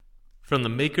From the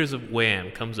makers of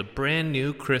Wham comes a brand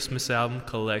new Christmas album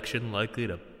collection likely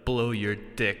to blow your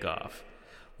dick off.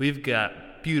 We've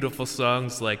got beautiful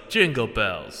songs like Jingle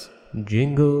Bells.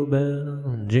 Jingle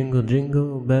bell, jingle,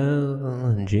 jingle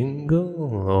bell,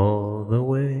 jingle all the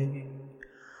way.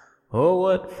 Oh,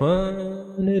 what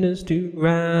fun it is to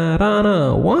ride on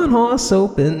a one-horse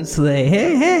open sleigh.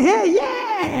 Hey, hey, hey,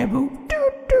 yeah!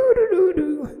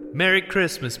 Boo-doo-doo-doo-doo-doo. Merry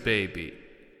Christmas, baby.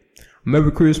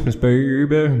 Merry Christmas,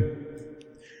 baby.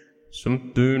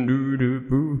 Something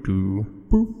do-do-boo-doo.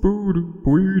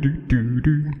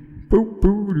 Boo-boo-doo-boo-doo-doo.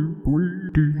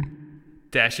 Boo-boo-doo-boo-doo.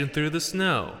 Dashing through the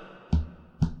snow.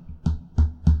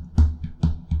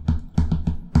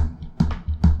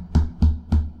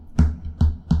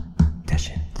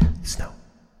 Snow.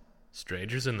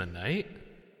 Strangers in the night?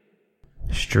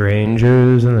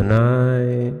 Strangers in the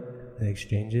night,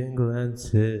 exchanging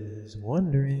glances,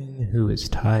 wondering who is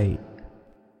tight.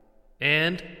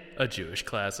 And a Jewish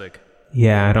classic.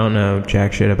 Yeah, I don't know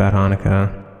jack shit about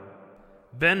Hanukkah.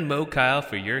 Venmo Kyle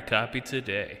for your copy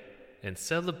today and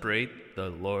celebrate the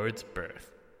Lord's birth.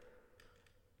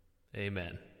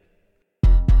 Amen.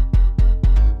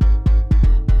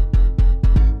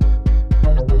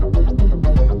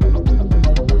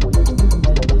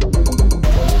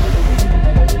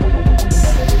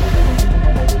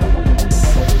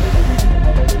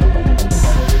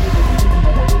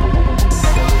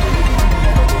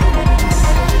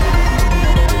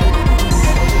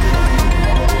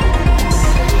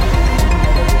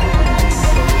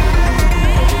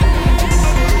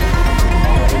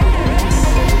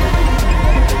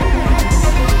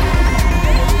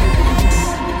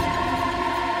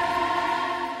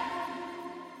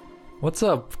 What's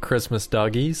up, Christmas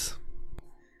doggies?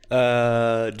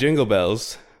 Jingle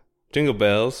bells. Jingle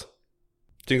bells.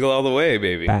 Jingle all the way,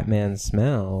 baby. Batman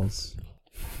smells.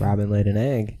 Robin laid an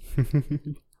egg.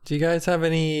 Do you guys have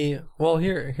any... Well,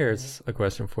 here's a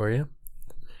question for you.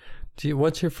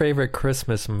 What's your favorite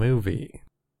Christmas movie?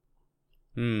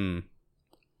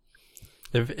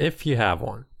 If you have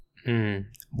one.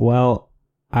 Well,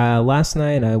 last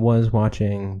night I was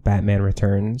watching Batman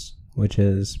Returns, which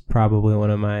is probably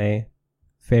one of my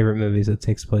favorite movies that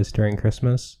takes place during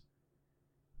Christmas.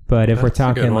 But if we're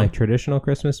talking like traditional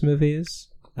Christmas movies,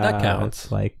 that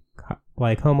counts. Like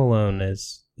Home Alone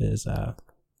is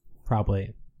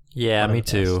probably. Yeah, me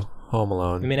too. Home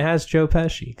Alone. I mean, it has Joe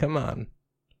Pesci. Come on.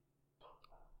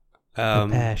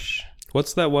 Pesci.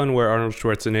 What's that one where Arnold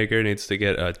Schwarzenegger needs to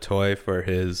get a toy for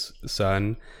his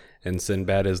son, and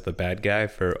Sinbad is the bad guy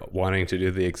for wanting to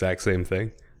do the exact same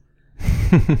thing?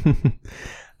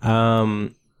 I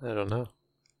don't know.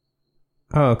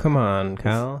 Oh, come on,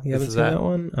 Kyle. You haven't seen that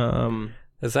one?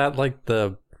 Is that like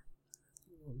the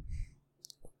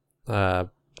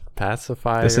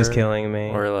pacifier? This is killing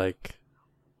me. Or like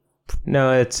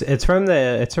No, it's from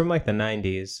like the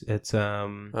 90s. It's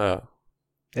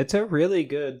a really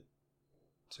good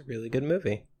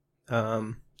movie.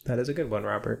 That is a good one,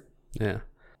 Robert. Yeah.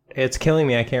 It's killing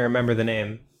me. I can't remember the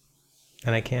name.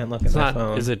 And I can't look at my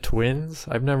phone. Is it Twins?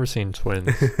 I've never seen Twins.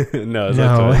 No, it's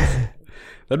not Twins.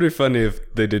 That'd be funny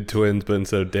if they did Twins, but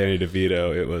instead of Danny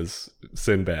DeVito, it was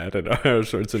Sinbad and Arnold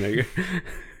Schwarzenegger.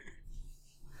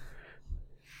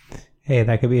 Hey,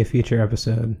 that could be a future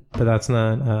episode, but that's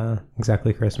not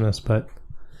exactly Christmas. But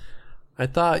I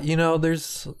thought,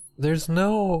 there's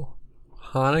no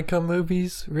Hanukkah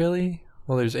movies, really.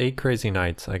 Well, there's 8 Crazy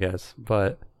Nights, I guess,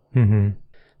 but...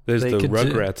 There's the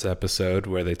Rugrats episode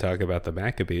where they talk about the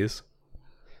Maccabees.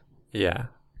 Yeah,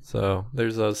 so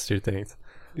there's those 2 things.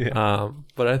 Yeah.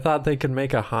 But I thought they could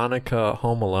make a Hanukkah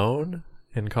Home Alone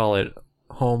and call it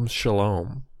Home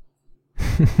Shalom.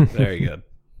 Very good.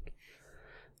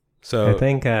 So I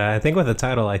think with a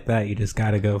title like that, you just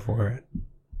gotta go for it.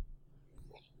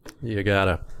 You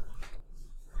gotta.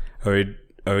 Are we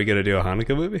gonna do a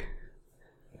Hanukkah movie?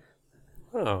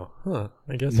 Oh,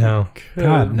 I guess no. we could.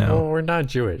 God, no. Well, we're not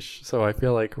Jewish, so I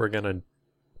feel like we're gonna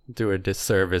do a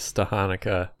disservice to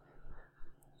Hanukkah.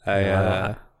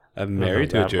 I'm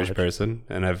married to a Jewish person,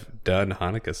 and I've done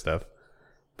Hanukkah stuff,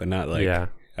 but not like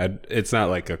it's not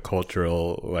like a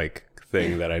cultural like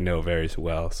thing that I know very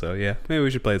well. So yeah, maybe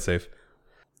we should play it safe.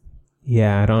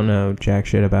 Yeah, I don't know jack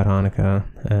shit about Hanukkah,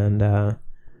 and I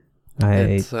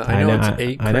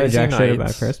know jack shit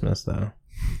about Christmas though.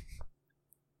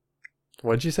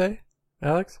 What'd you say,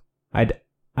 Alex? I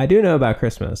do know about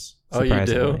Christmas. Oh, you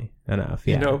do? Enough.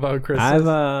 Yeah. You know about Christmas?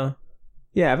 I've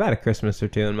had a Christmas or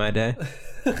two in my day.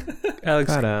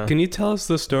 Alex, can you tell us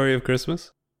the story of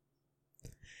Christmas?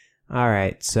 All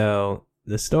right, so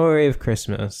the story of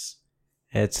Christmas,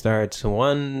 it starts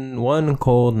one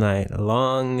cold night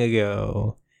long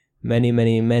ago many,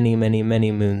 many, many, many,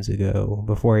 many moons ago,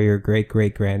 before your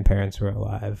great-great-grandparents were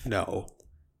alive. No.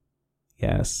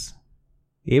 Yes.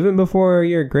 Even before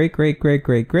your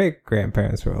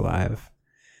great-great-great-great-great-grandparents were alive.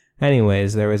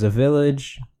 Anyways, there was a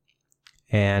village,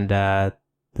 and the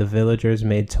villagers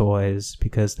made toys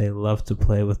because they love to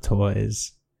play with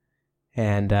toys.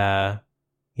 And,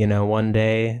 one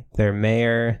day their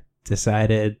mayor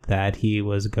decided that he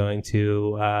was going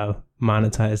to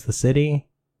monetize the city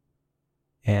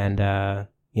and,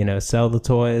 sell the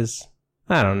toys.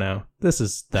 I don't know. This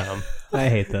is dumb. I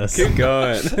hate this. Keep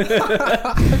going.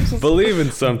 Believe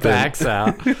in something. Backs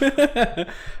out.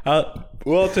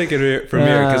 We'll take it from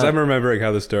here because I'm remembering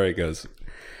how the story goes.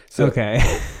 So, okay.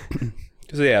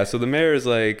 So the mayor is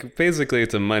like, basically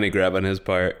it's a money grab on his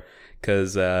part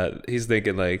because he's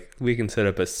thinking like, we can set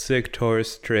up a sick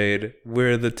tourist trade.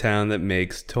 We're the town that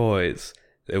makes toys.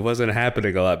 It wasn't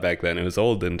happening a lot back then. It was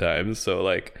olden times. So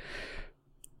like,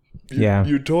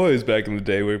 your toys back in the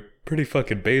day were pretty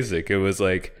fucking basic. It was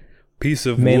like piece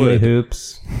of mainly wood.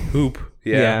 hoops. Hoop.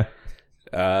 Yeah.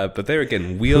 But they were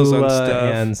getting wheels hula on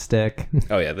stuff. and stick.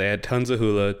 Oh yeah, they had tons of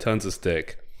hula, tons of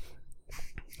stick.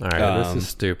 All right, this is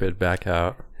stupid. Back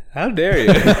out. How dare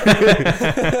you?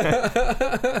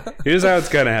 Here's how it's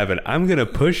gonna happen. I'm gonna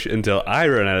push until I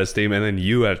run out of steam, and then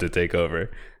you have to take over.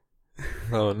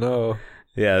 Oh no.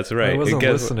 Yeah, that's right. I wasn't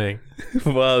listening.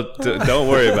 Well, don't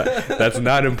worry about it. That's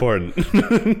not important.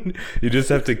 You just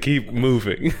have to keep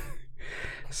moving.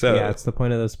 So yeah, it's the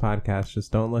point of this podcast.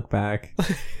 Just don't look back.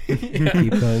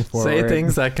 Keep going forward. Say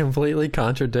things that completely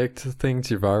contradict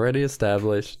things you've already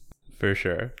established. For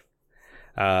sure.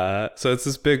 So it's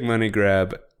this big money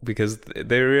grab because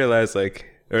they realize the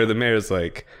mayor's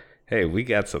like, hey, we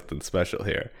got something special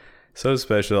here. So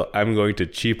special, I'm going to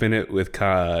cheapen it with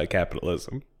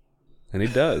capitalism. And he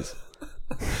does.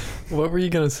 What were you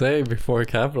going to say before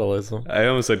capitalism? I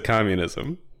almost said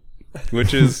communism,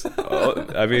 which is,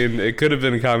 it could have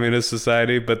been a communist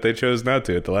society, but they chose not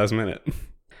to at the last minute.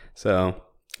 So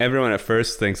everyone at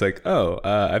first thinks like,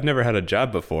 I've never had a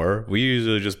job before. We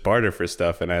usually just barter for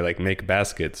stuff and I make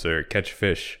baskets or catch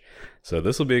fish. So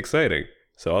this will be exciting.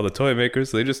 So all the toy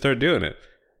makers, they just start doing it.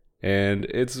 And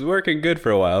it's working good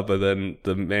for a while, but then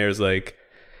the mayor's like,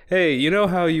 hey, you know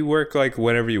how you work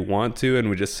whenever you want to and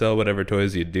we just sell whatever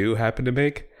toys you do happen to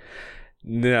make?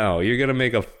 No, you're going to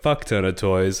make a fuck ton of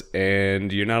toys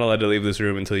and you're not allowed to leave this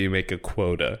room until you make a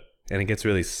quota. And it gets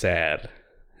really sad.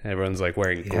 Everyone's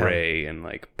wearing gray and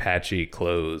patchy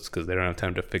clothes because they don't have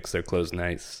time to fix their clothes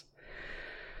nice.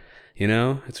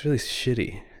 It's really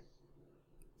shitty.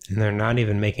 And they're not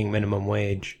even making minimum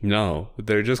wage. No,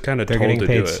 they're just kind of told to do it. They're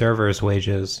getting paid servers'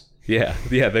 wages. Yeah,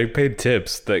 they paid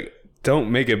tips.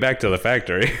 Don't make it back to the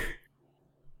factory.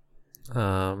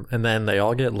 And then they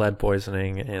all get lead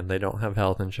poisoning and they don't have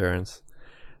health insurance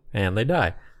and they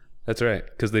die. That's right,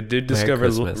 because they did discover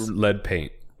lead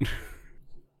paint.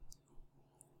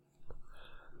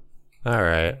 All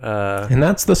right. And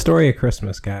that's the story of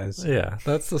Christmas, guys. Yeah,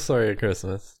 that's the story of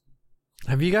Christmas.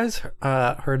 Have you guys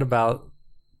heard about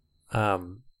that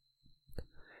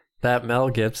Mel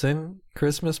Gibson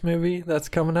Christmas movie that's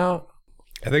coming out?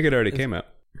 I think it already came out.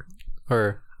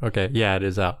 Okay, yeah, it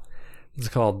is out. It's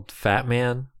called Fat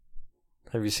Man.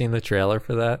 Have you seen the trailer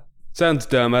for that? Sounds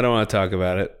dumb. I don't want to talk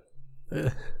about it.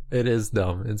 It is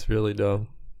dumb. It's really dumb.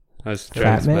 I was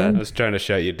trying to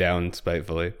shut you down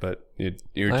spitefully, but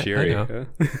you're cheery. I know.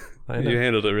 You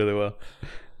handled it really well.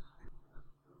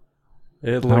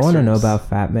 I want to know about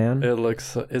Fat Man.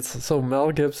 So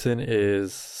Mel Gibson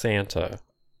is Santa.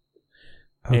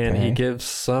 Okay. And he gives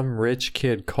some rich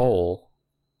kid coal.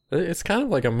 It's kind of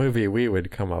like a movie we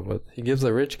would come up with. He gives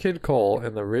a rich kid coal,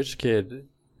 and the rich kid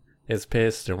is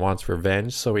pissed and wants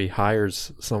revenge, so he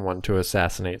hires someone to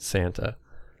assassinate Santa.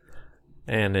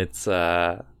 And it's,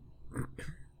 that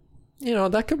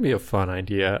could be a fun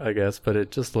idea, I guess, but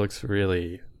it just looks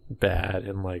really bad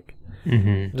and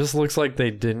it just looks like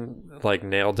they didn't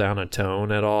nail down a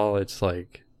tone at all. It's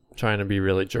trying to be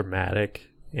really dramatic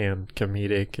and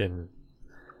comedic and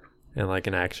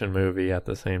an action movie at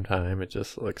the same time. It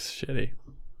just looks shitty.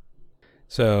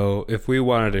 So if we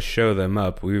wanted to show them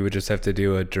up, we would just have to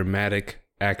do a dramatic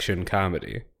action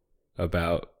comedy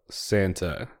about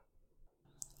Santa.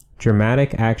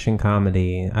 Dramatic action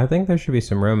comedy. I think there should be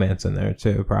some romance in there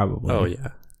too, probably. Oh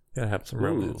yeah, gotta have some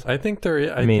romance. I think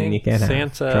you can't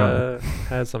Santa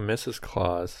has a Mrs.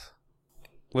 Claus.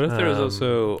 What if there was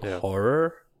also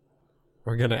horror?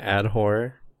 We're gonna add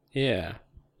horror. Yeah.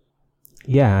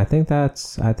 Yeah, I think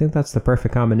that's the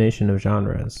perfect combination of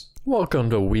genres. Welcome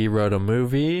to We Wrote a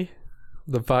Movie.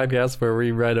 the podcast where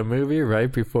we write a movie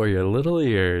right before your little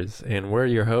ears. And we're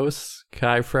your hosts,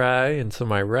 Kai Fry, and to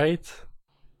my right,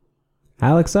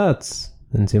 Alex Utz.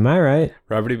 And to my right,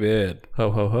 Robert E. Bid.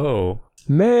 ho ho ho.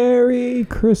 Merry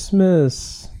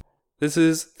Christmas. This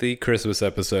is the Christmas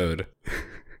episode.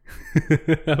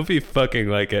 I hope you fucking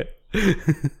like it.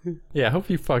 Yeah, I hope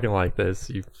you fucking like this,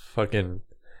 you fucking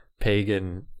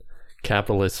pagan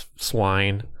capitalist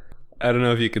swine. I don't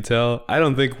know if you could tell. I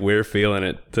don't think we're feeling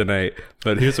it tonight,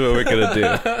 but here's what we're gonna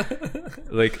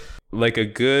do. Like a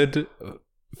good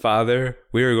father,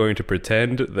 we are going to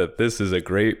pretend that this is a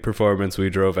great performance we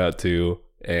drove out to,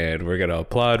 and we're gonna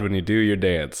applaud when you do your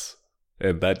dance.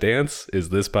 And that dance is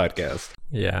this podcast.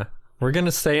 Yeah. We're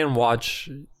gonna stay and watch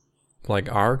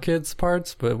like our kids'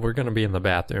 parts, but we're gonna be in the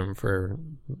bathroom for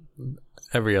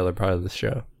every other part of the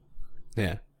show.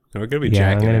 Yeah. And we're gonna be Yeah,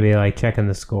 I'm jacking going to it. be like checking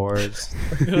the scores.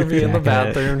 We're gonna be in the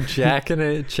Jacking it. bathroom, jacking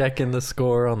it, checking the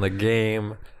score on the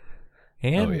game,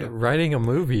 and Oh, yeah. writing a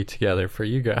movie together for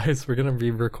you guys. We're gonna be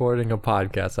recording a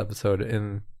podcast episode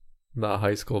in the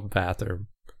high school bathroom.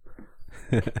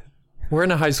 We're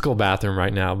in a high school bathroom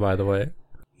right now, by the way.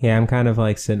 Yeah, I'm kind of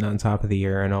like sitting on top of the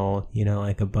urinal, you know,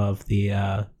 like above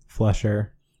the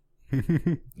flusher.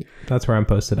 That's where I'm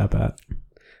posted up at.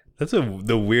 That's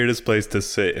the weirdest place to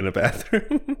sit in a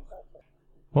bathroom.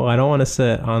 Well, I don't want to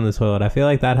sit on the toilet. I feel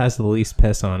like that has the least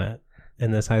piss on it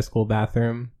in this high school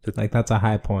bathroom. Like, that's a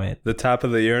high point. The top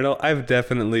of the urinal? I've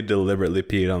definitely deliberately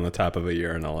peed on the top of a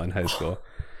urinal in high school.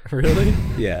 Really?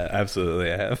 Yeah,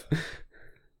 absolutely I have.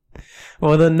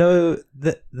 Well, the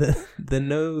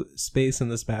no space in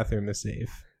this bathroom is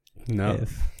safe. No,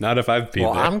 If- not if I've peed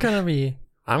Well, there. I'm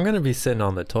gonna be sitting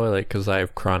on the toilet because I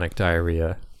have chronic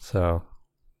diarrhea. So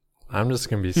I'm just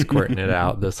gonna be squirting it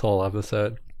out this whole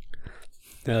episode.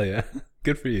 Hell yeah.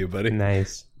 Good for you, buddy.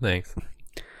 Nice. Thanks.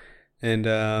 And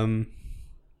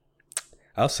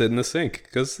I'll sit in the sink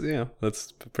because, you know,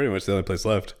 that's pretty much the only place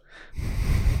left.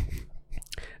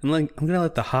 And like, I'm going to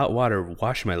let the hot water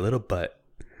wash my little butt.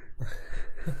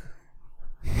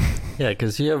 Yeah,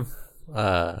 because you have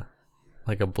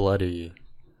like a bloody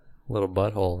little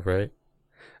butthole, right?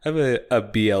 I have a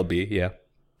BLB, yeah.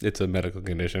 It's a medical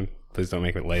condition. Please don't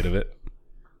make light of it.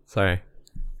 Sorry.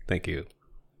 Thank you.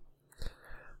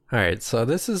 All right, so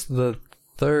this is the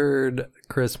third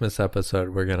Christmas episode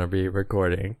we're gonna be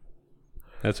recording,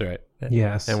 That's right.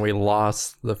 Yes. and we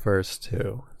lost the first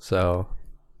two. So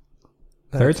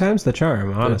Third time's the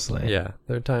charm, honestly. yeah,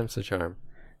 third time's the charm.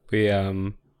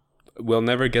 We'll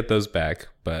never get those back,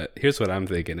 but here's what I'm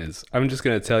thinking is I'm just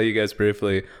going to tell you guys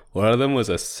briefly. One of them was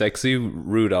a sexy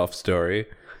Rudolph story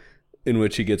in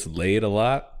which he gets laid a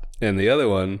lot, and the other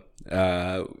one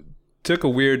took a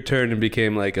weird turn and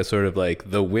became like a sort of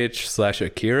like The Witch /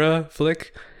 Akira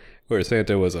flick where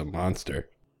Santa was a monster.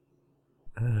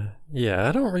 Yeah,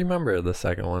 I don't remember the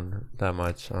second one that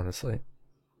much, honestly.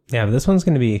 Yeah, but this one's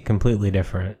going to be completely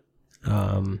different. It's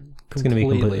going to be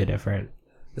Completely. completely different.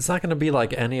 It's not gonna be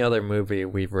like any other movie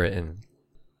we've written.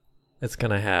 It's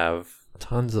gonna have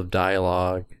tons of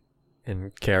dialogue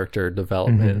and character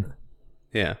development.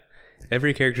 Yeah.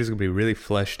 Every character is going to be really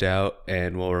fleshed out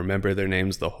and we'll remember their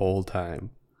names the whole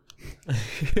time.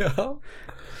 Yeah.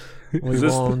 We Is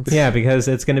this- won't. Yeah, because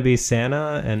it's going to be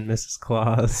Santa and Mrs.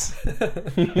 Claus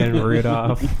and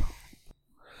Rudolph.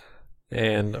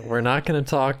 And we're not going to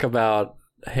talk about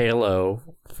Halo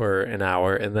for an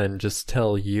hour and then just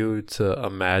tell you to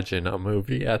imagine a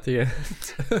movie at the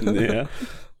end. Yeah.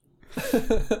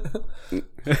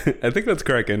 I think let's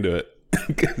crack into it.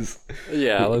 'Cause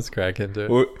Yeah, let's crack into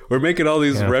it. we're making all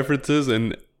these Yeah. references,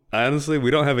 and honestly,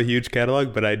 we don't have a huge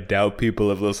catalog, but I doubt people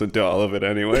have listened to all of it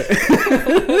anyway.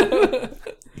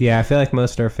 Yeah, I feel like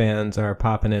most of our fans are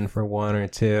popping in for one or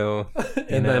two.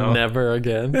 And then never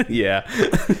again. Yeah.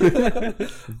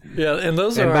 Yeah, and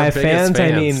those And are by our fans, biggest I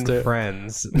fans, mean too.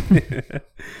 friends.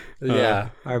 Yeah.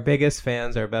 Our biggest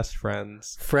fans, our best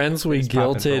friends. Friends we Just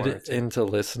popping for one or guilted two. into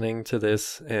listening to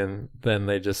this, and then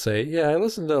they just say, yeah, I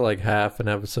listened to like half an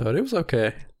episode. It was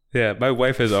okay. Yeah, my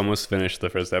wife has almost finished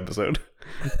the first episode.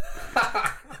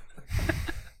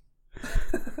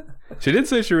 She did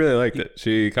say she really liked it.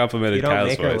 She complimented You don't Kyle's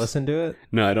make her voice. listen to it?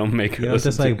 No, I don't make her You don't listen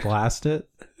just to like it. blast it?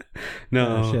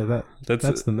 No, Oh, shit,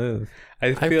 that's the move.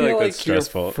 I feel like that's your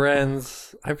stressful.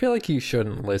 friends. I feel like you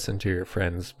shouldn't listen to your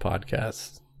friends'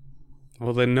 podcasts.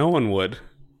 Well, then no one would.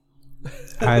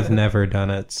 I've never done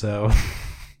it, so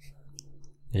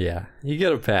Yeah, you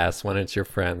get a pass when it's your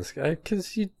friends,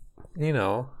 because you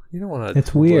know, you don't want to.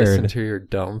 It's weird. Listen to your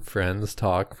dumb friends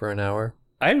talk for an hour.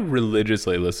 I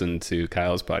religiously listened to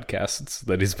Kyle's podcasts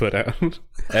that he's put out.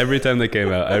 Every time they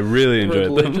came out, I really enjoyed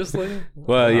them. Religiously?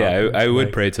 Well, yeah, I would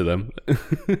like- pray to them.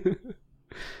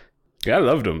 Yeah, I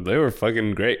loved them. They were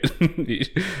fucking great.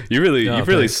 you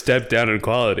really stepped down in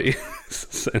quality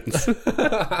since.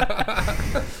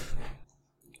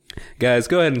 Guys,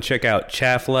 go ahead and check out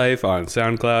Chaff Life on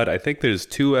SoundCloud. I think there's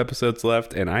 2 episodes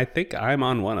left, and I think I'm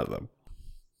on one of them.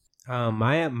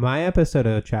 My episode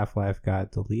of Chaff Life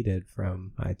got deleted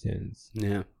from iTunes.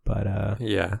 Yeah. But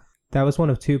yeah. That was one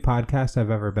of 2 podcasts I've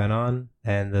ever been on,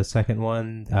 and the second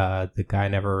one, the guy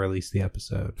never released the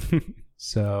episode.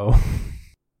 So,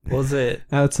 was it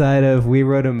outside of We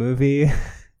Wrote a Movie?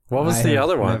 What was the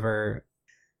other one? Never.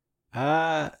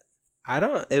 I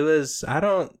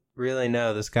don't really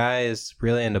know. This guy is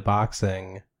really into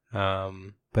boxing,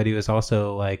 but he was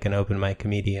also like an open mic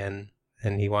comedian,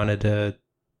 and he wanted to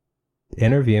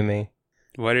interview me.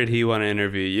 Why did he want to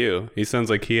interview you? He sounds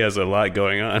like he has a lot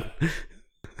going on.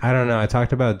 I don't know. I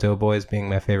talked about Doughboys being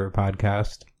my favorite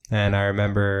podcast, and I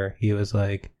remember he was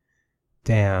like,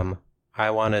 damn,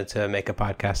 I wanted to make a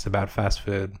podcast about fast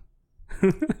food.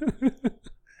 And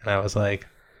I was like,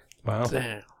 well,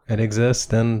 damn. It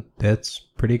exists, and it's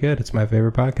pretty good. It's my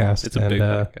favorite podcast. It's a big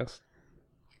podcast.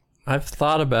 I've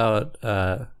thought about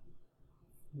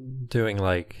doing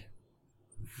like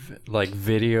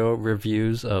video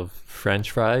reviews of French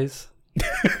fries,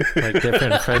 like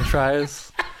different French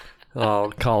fries.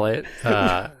 I'll call it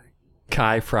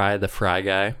Kai Fry, the Fry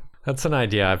Guy. That's an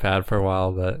idea I've had for a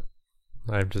while, but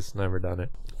I've just never done it.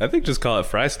 I think just call it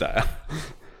Fry Style.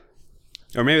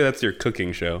 Or maybe that's your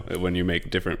cooking show when you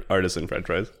make different artisan French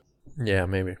fries. Yeah,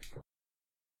 maybe.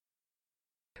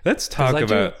 Let's talk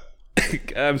about...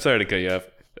 I'm sorry to cut you off.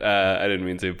 I didn't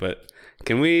mean to, but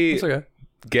can we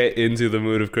get into the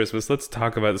mood of Christmas? Let's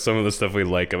talk about some of the stuff we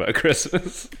like about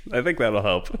Christmas. I think that'll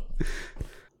help.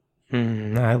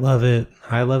 I love it.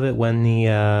 I love it when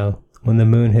the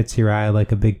moon hits your eye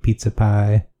like a big pizza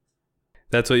pie.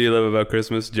 That's what you love about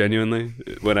Christmas, genuinely?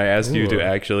 When I asked you to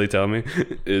actually tell me,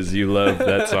 is you love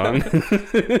that song?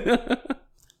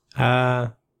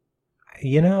 I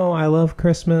love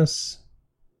Christmas.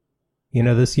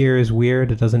 This year is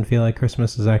weird. It doesn't feel like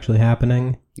Christmas is actually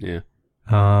happening. Yeah.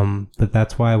 But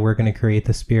that's why we're going to create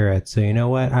the spirit. So you know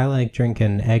what? I like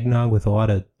drinking eggnog with a lot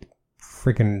of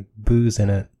freaking booze in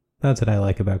it. That's what I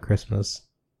like about Christmas.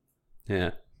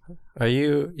 Yeah. Are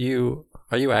you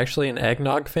actually an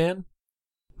eggnog fan?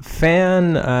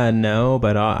 No,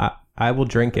 but I will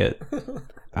drink it.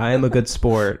 I am a good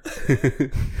sport.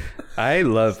 I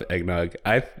love eggnog.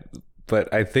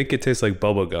 But I think it tastes like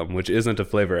bubblegum, which isn't a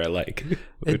flavor I like.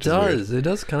 It does. It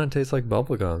does kind of taste like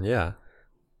bubblegum, yeah.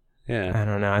 Yeah. I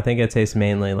don't know. I think it tastes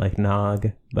mainly like nog,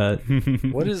 but...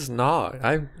 What is nog?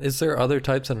 Is there other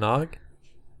types of nog?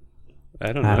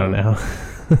 I don't know.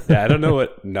 Yeah, I don't know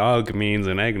what nog means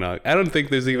in eggnog. I don't think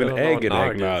there's even egg in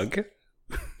eggnog.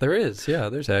 There is, yeah.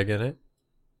 There's egg in it.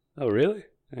 Oh, really?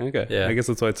 Okay. Yeah. I guess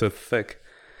that's why it's so thick.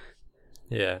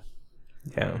 Yeah.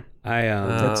 Yeah.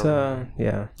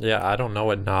 Yeah, I don't know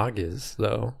what nog is,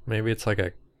 though. Maybe it's like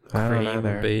a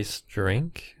cream-based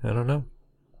drink? I don't know.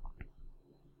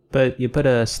 But you put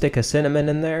a stick of cinnamon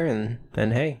in there,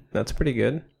 and hey, that's pretty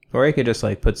good. Or you could just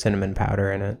like put cinnamon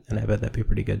powder in it, and I bet that'd be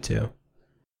pretty good too.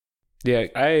 Yeah,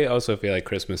 I also feel like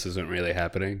Christmas isn't really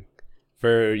happening.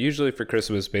 Usually for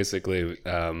Christmas, basically,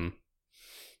 the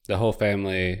whole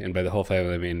family, and by the whole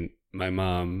family I mean my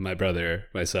mom, my brother,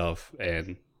 myself,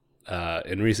 and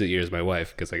in recent years my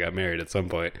wife, because I got married at some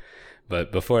point.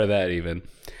 But before that, even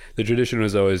the tradition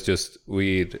was always just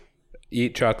we'd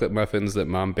eat chocolate muffins that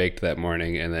mom baked that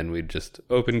morning, and then we'd just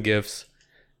open gifts,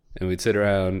 and we'd sit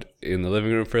around in the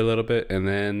living room for a little bit, and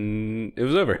then it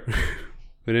was over.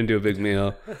 We didn't do a big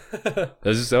meal. It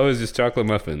was always just chocolate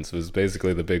muffins was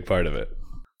basically the big part of it.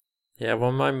 Yeah,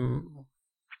 when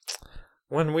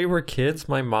we were kids,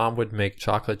 my mom would make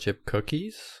chocolate chip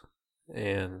cookies,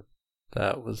 and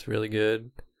that was really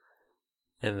good.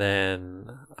 And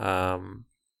then,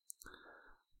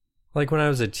 like when I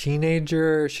was a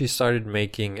teenager, she started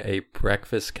making a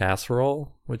breakfast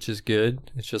casserole, which is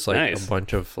good. It's just like a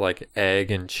bunch of like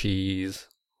egg and cheese.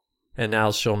 And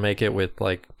now she'll make it with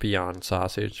like Beyond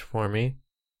sausage for me.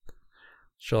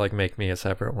 She'll like make me a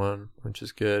separate one, which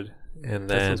is good. And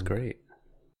then that sounds great.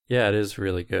 Yeah, it is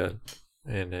really good.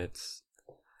 And it's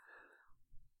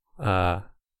I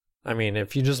mean,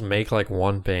 if you just make like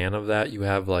one pan of that, you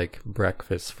have like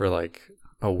breakfast for like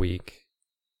a week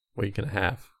and a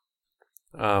half.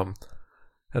 And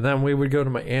then we would go to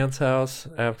my aunt's house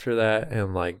after that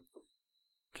and like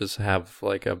just have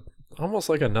like almost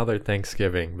like another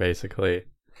Thanksgiving, basically.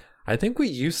 I think we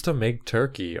used to make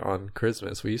turkey on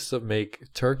Christmas. We used to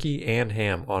make turkey and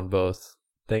ham on both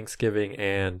Thanksgiving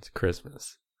and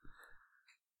Christmas.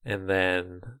 And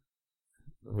then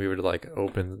we would like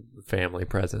open family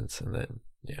presents, and then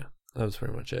yeah, that was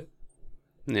pretty much it.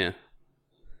 Yeah.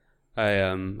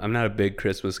 I'm not a big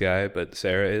Christmas guy, but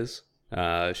Sarah is.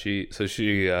 She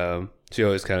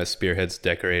always kind of spearheads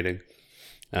decorating.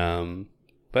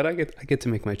 But I get to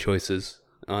make my choices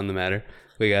on the matter.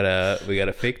 We got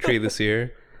a fake tree this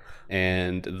year,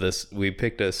 and we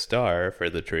picked a star for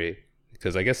the tree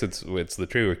because I guess it's the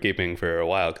tree we're keeping for a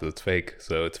while because it's fake,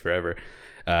 so it's forever.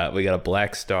 We got a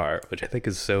black star, which I think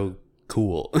is so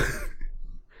cool.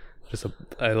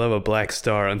 I love a black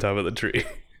star on top of the tree.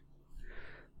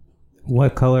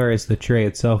 What color is the tree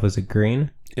itself? Is it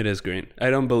green? It is green. I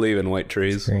don't believe in white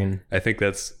trees. It's green. I think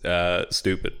that's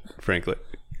stupid, frankly.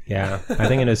 Yeah, I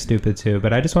think it is stupid too.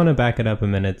 But I just want to back it up a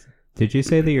minute. Did you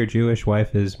say that your Jewish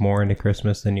wife is more into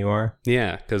Christmas than you are?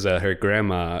 Yeah, because her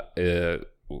grandma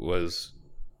was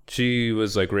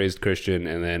like raised Christian,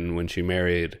 and then when she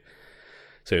married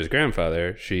Sarah's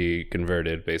grandfather, she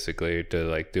converted basically to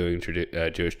like doing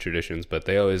Jewish traditions. But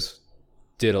they always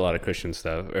did a lot of Christian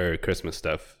stuff or Christmas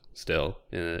stuff still.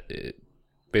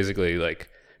 Basically, like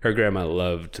her grandma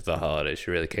loved the holidays. She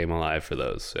really came alive for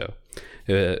those. So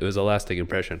it was a lasting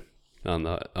impression on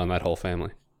that whole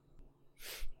family.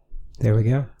 There we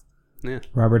go. Yeah.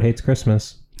 Robert hates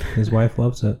Christmas. His wife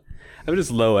loves it. I'm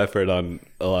just low effort on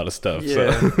a lot of stuff.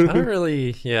 Yeah, So. I don't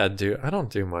really. Yeah, I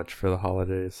don't do much for the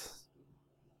holidays.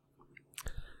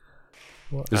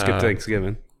 Just good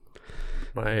Thanksgiving.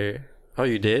 Oh,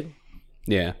 you did?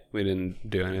 Yeah, we didn't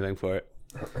do anything for it.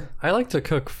 I like to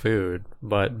cook food,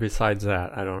 but besides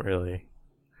that, I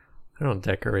don't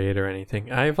decorate or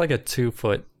anything. I have like a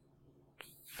 2-foot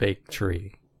fake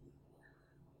tree.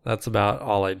 That's about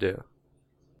all I do.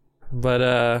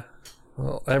 But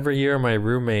well, every year my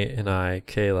roommate and I,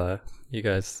 Kayla, you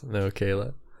guys know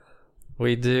Kayla,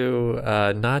 we do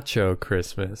nacho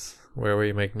Christmas where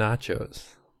we make nachos.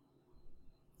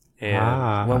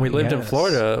 And when we lived in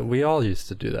Florida, we all used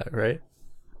to do that, right?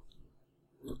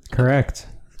 Correct.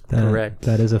 Correct.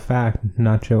 That is a fact.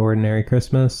 Nacho Ordinary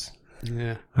Christmas.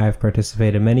 Yeah. I've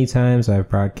participated many times. I've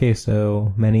brought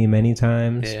queso many, many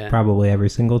times. Yeah. Probably every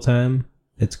single time.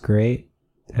 It's great.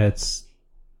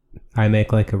 I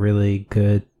make like a really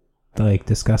good, like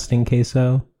disgusting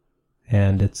queso,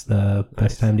 and it's the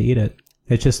best time to eat it.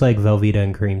 It's just like Velveeta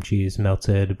and cream cheese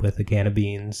melted with a can of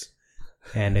beans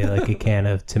and a can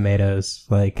of tomatoes.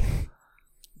 Like,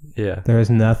 Yeah. there is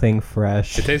nothing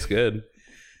fresh. It tastes good.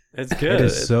 It's good. It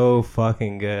is so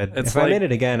fucking good. It's If I like- made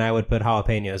it again, I would put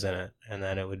jalapenos in it, and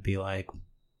then it would be like,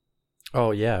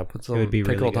 Oh, yeah. Put some would be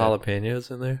really pickled good.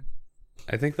 jalapenos in there.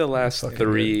 I think the last Fucking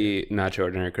 3 Nacho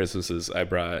Ordinary Christmases, I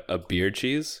brought a beer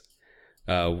cheese,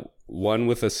 one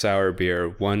with a sour beer,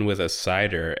 one with a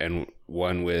cider, and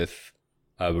one with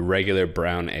a regular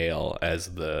brown ale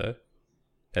as the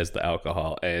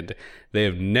alcohol. And they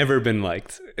have never been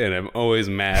liked, and I'm always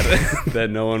mad that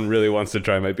no one really wants to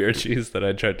try my beer cheese that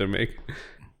I tried to make.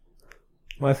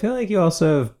 well, I feel like you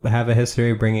also have a history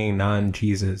of bringing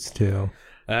non-cheeses too.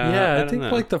 Yeah, I don't think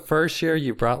know. like the first year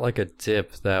you brought like a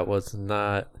dip that was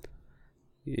not.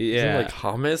 Yeah, Is it like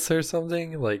hummus or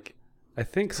something? Like, I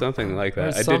think something like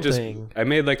that. Or I did something. I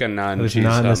made like a It was non-cheese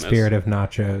not in the hummus. spirit of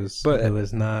nachos, But it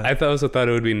was not. I also thought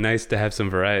it would be nice to have some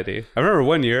variety. I remember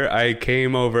one year I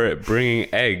came over bringing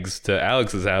eggs to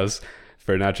Alex's house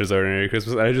for Nacho's Ordinary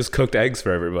Christmas, and I just cooked eggs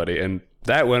for everybody, and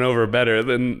that went over better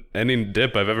than any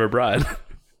dip I've ever brought.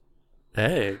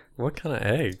 egg? What kind of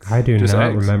eggs? I do Just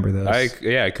not eggs. remember this.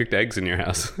 I cooked eggs in your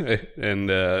house, and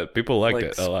people liked Like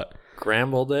it a lot.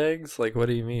 Scrambled eggs? Like, what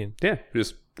do you mean? Yeah,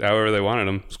 just however they wanted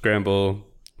them. Scramble,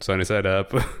 sunny side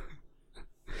up.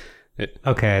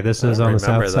 Okay, this I is don't on the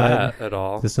remember south side. that at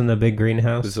all. This in the big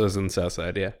greenhouse. This was in the south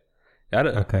side, yeah.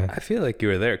 Okay. I feel like you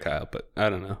were there, Kyle, but I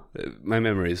don't know. My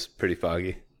memory's pretty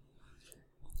foggy.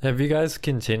 Have you guys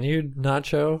continued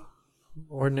Nacho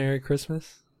Ordinary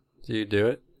Christmas? Do you do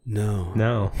it? No.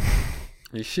 No.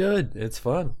 You should. It's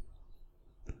fun.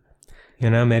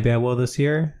 Maybe I will this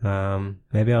year.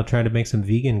 Maybe I'll try to make some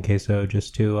vegan queso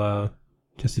just to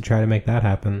try to make that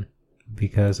happen.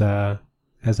 Because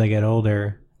as I get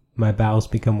older, my bowels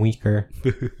become weaker.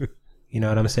 You know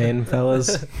what I'm saying,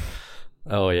 fellas?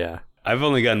 Oh, yeah. I've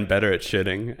only gotten better at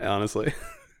shitting, honestly.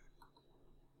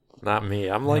 Not me.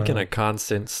 I'm like in a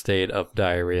constant state of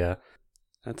diarrhea.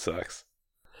 That sucks.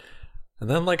 And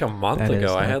then like a month That is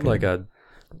ago, I not had good.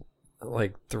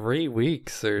 like 3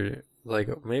 weeks or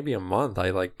like maybe a month. I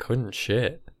like couldn't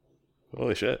shit.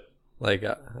 Holy shit. Like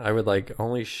I would like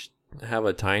only have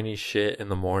a tiny shit in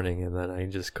the morning, and then I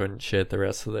just couldn't shit the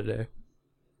rest of the day.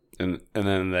 And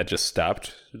then that just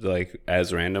stopped, like,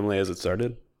 as randomly as it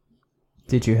started?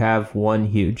 Did you have one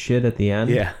huge shit at the end?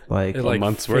 Yeah. Like, It like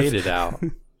month's worth. faded out.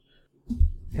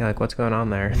 yeah, like what's going on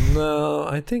there? No,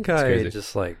 I think I crazy.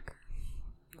 just like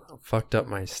fucked up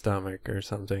my stomach or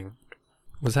something.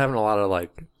 Was having a lot of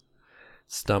like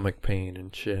stomach pain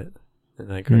and shit,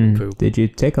 and I couldn't poop. Did you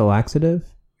take a laxative?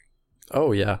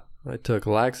 Oh yeah, I took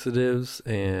laxatives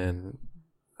and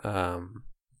like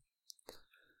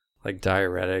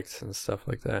diuretics and stuff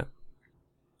like that.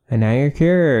 And now you're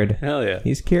cured. Hell yeah.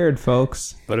 He's cured,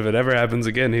 folks. But if it ever happens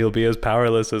again, he'll be as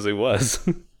powerless as he was.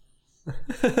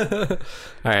 All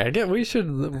right, again, we should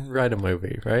write a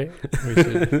movie, right? We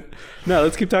should. No,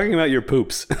 let's keep talking about your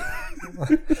poops.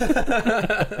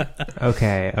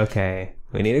 Okay.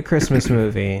 We need a Christmas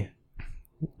movie.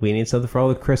 We need something for all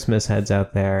the Christmas heads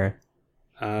out there.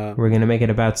 We're gonna make it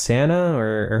about Santa,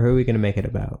 or who are we gonna make it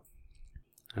about?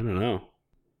 I don't know.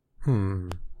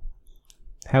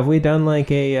 Have we done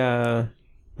like a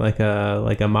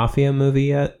mafia movie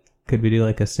yet? Could we do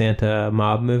like a Santa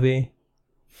mob movie?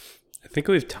 I think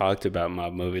we've talked about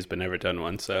mob movies, but never done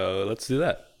one. So let's do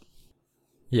that.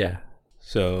 Yeah,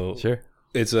 So sure.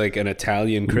 it's like an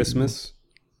Italian Christmas.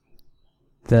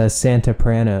 The Santa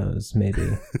Pranos,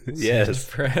 maybe. Yes.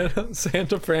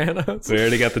 Santa Pranos. We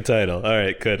already got the title. All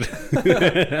right, good.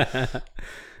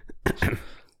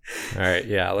 All right,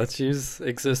 yeah, let's use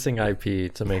existing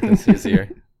IP to make this easier.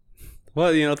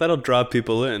 Well, that'll draw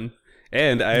people in.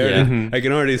 And I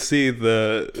can already see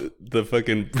the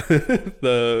fucking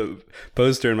the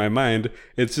poster in my mind.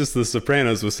 It's just the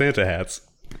Sopranos with Santa hats.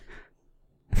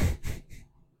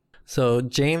 So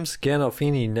James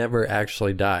Gandolfini never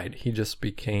actually died. He just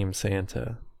became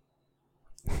Santa.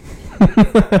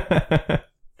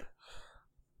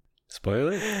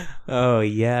 Spoiler? Oh,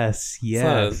 yes. It's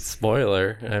not a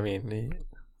spoiler. I mean,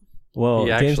 Well,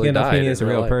 he James actually died Gandolfini is a in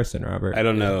real real life. person, Robert. I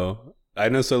don't know. I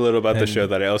know so little about the And- show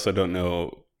that I also don't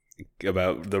know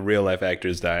about the real life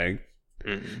actors dying.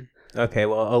 Okay,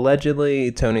 well, allegedly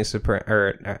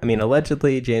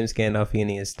allegedly James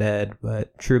Gandolfini is dead,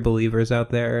 but true believers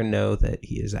out there know that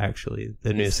he is actually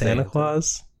the new He's Santa Santa.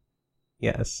 Claus.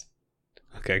 Yes.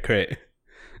 Okay, great.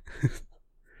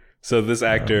 So this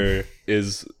actor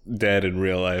is dead in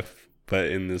real life, but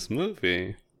in this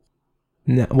movie,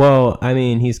 No, well, I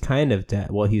mean, he's kind of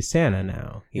dead. Well, he's Santa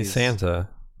now. he's Santa.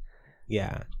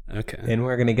 Yeah, okay. and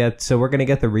we're gonna get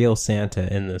the real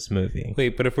Santa in this movie.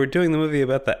 Wait, but if we're doing the movie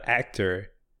about the actor,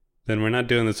 then we're not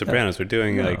doing The Sopranos. We're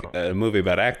doing No. like a movie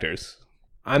about actors.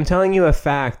 I'm telling you a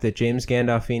fact that James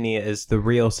Gandolfini is the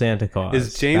real Santa Claus.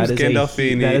 Is James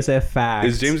Gandolfini- that is a fact.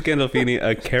 Is James Gandolfini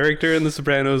a character in The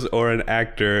Sopranos or an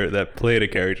actor that played a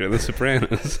character in The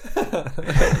Sopranos?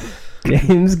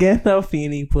 James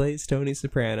Gandolfini plays Tony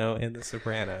Soprano in The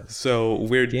Sopranos. So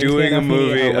we're James doing a Gandolfini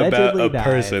movie about allegedly a died.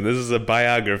 person. This is a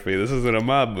biography. This isn't a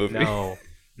mob movie. No.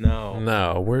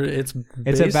 No, it's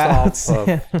It's based about off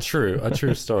Santa. of a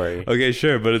true story. Okay,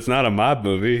 sure, but it's not a mob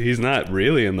movie. He's not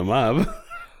really in the mob.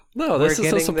 No, this We're is a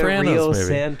getting the Sopranos real movie.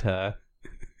 Santa.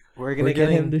 We're gonna We're get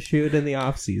him getting- to shoot in the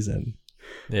off season.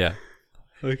 Yeah.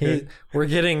 Okay. We're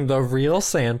getting the real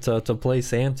Santa to play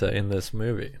Santa in this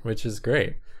movie, which is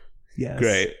great. Yes.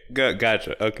 Great.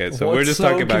 Gotcha. Okay, so What's we're just so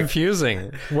talking about...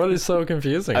 confusing? What is so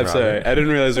confusing? I'm Robert? sorry. I didn't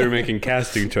realize we were making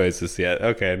casting choices yet.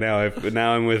 Okay, now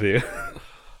I'm with you.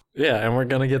 Yeah, and we're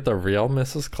gonna get the real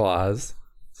Mrs. Claus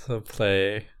to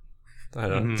play. I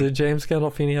don't know. Did James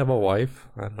Gandolfini have a wife?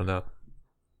 I don't know.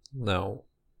 No.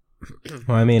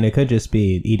 Well, I mean, it could just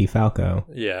be Edie Falco.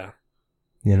 Yeah.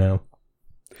 You know.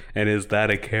 And is that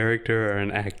a character or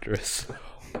an actress?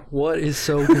 What is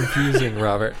so confusing,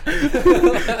 Robert?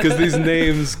 Because these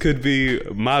names could be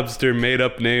mobster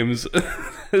made-up names.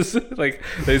 Like,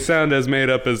 they sound as made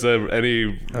up as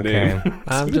any Okay. name.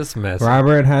 I'm just messing.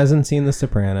 Robert hasn't seen The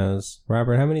Sopranos.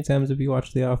 Robert, how many times have you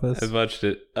watched The Office? I've watched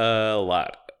it a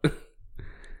lot.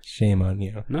 Shame on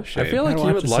you. No shame. I feel like Gotta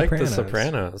you watch would The like The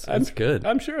Sopranos. Sopranos. It's good.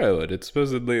 I'm sure I would. It's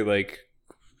supposedly like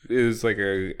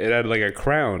it had like a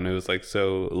crown. It was like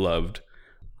so loved.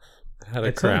 Had a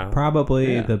It's crown. like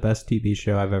probably Yeah. the best TV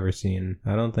show I've ever seen.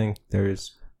 I don't think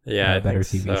there's Yeah, I a better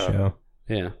think TV so. show.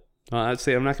 Yeah. Well, I'd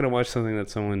say I'm not gonna watch something that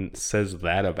someone says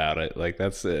that about it. Like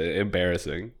that's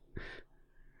embarrassing.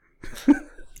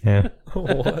 Yeah.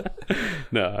 What?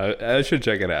 No, I should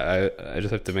check it out. I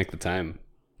just have to make the time,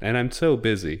 and I'm so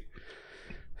busy.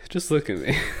 Just look at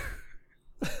me.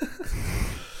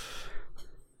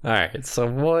 All right. So,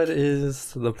 what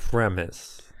is the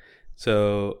premise?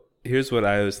 So here's what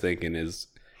I was thinking: is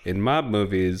in mob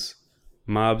movies,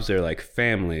 mobs are like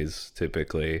families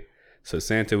typically. So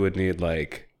Santa would need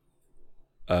like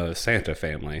a Santa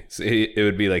family. So it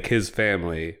would be like his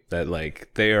family that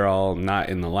like they are all not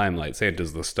in the limelight.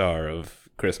 Santa's the star of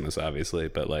Christmas, obviously,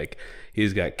 but like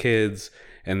he's got kids,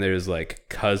 and there's like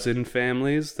cousin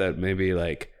families that maybe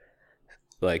like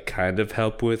kind of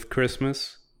help with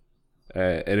Christmas.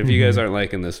 And if you guys aren't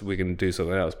liking this, we can do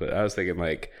something else. But I was thinking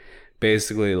like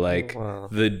basically like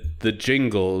the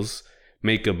Jingles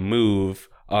make a move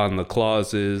on the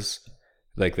Clauses,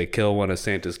 like they kill one of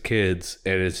Santa's kids,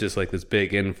 and it's just like this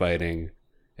big infighting,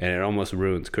 and it almost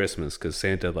ruins Christmas because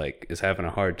Santa like is having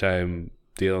a hard time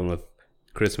dealing with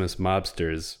Christmas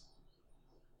mobsters,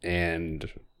 and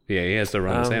yeah, he has to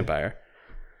run this empire.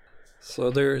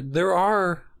 So there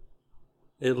are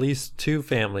at least two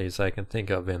families I can think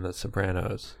of in The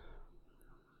Sopranos.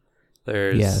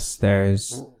 There's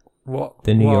the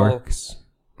New Yorks.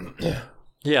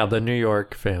 Yeah, the New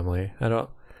York family. I don't.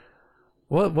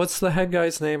 What's the head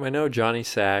guy's name? I know Johnny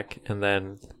Sack, and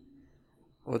then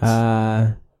what's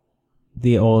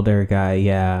the older guy,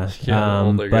 yeah.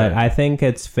 Older but guy. I think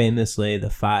it's famously the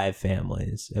 5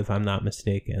 families, if I'm not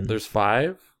mistaken. There's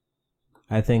 5?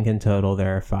 I think in total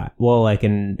there are 5. Well, like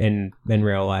in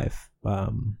real life. I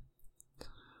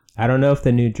don't know if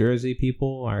the New Jersey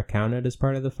people are counted as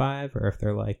part of the 5 or if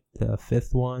they're like the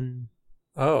 5th one.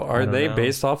 Oh, are they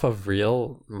based off of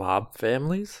real mob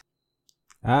families?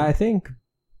 I think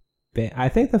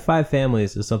the 5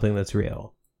 families is something that's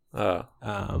real. Oh.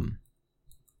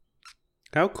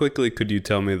 How quickly could you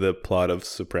tell me the plot of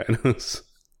Sopranos?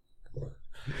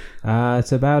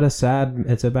 It's about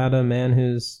a man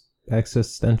who's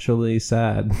existentially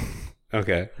sad.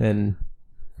 Okay.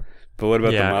 But what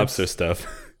about the mobster stuff?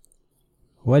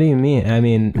 What do you mean? I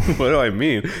mean, what do I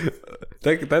mean?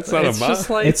 That's not a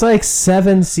mob. It's like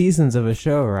 7 seasons of a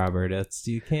show, Robert.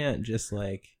 You can't just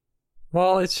like.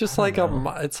 Well, it's just like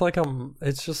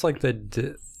it's just like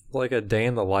like a day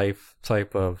in the life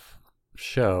type of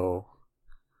show,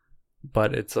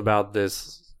 but it's about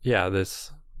this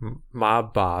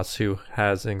mob boss who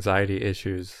has anxiety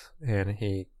issues, and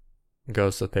he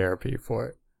goes to therapy for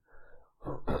it.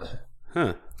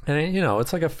 Huh. And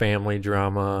it's like a family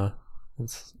drama.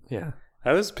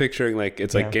 I was picturing like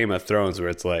it's like Game of Thrones, where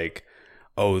it's like,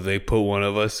 oh, they put one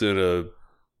of us in a.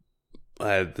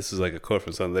 This is like a quote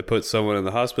from something. They put someone in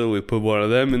the hospital. We put one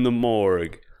of them in the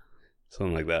morgue.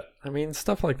 Something like that. I mean,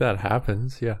 stuff like that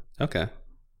happens. Yeah. Okay.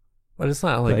 But it's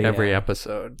not like every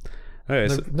episode. All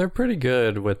right, they're pretty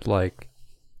good with like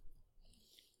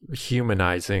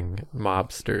humanizing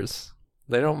mobsters.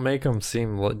 They don't make them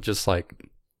seem just like,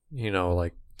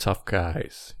 like tough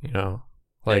guys,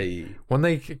 Like when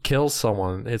they kill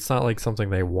someone, it's not like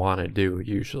something they want to do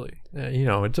usually.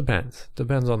 It depends.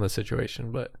 Depends on the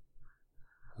situation, but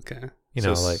okay.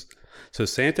 So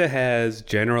Santa has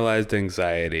generalized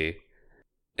anxiety,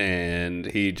 and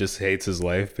he just hates his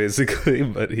life basically,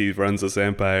 but he runs this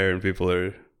empire and people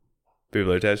are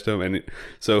attached to him. And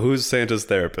so who's Santa's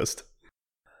therapist?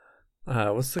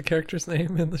 What's the character's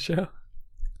name in the show?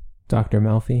 Dr.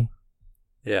 Melfi.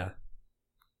 Yeah.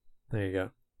 There you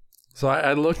go. So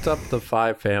I looked up the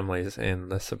 5 families in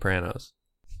The Sopranos.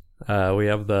 We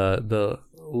have the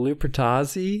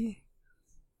Lupertazzi,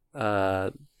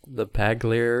 the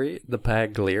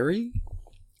Pagliari,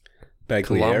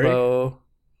 Colombo.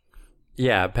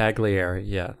 Yeah, Pagliari.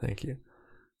 Yeah, thank you.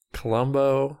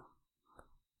 Colombo,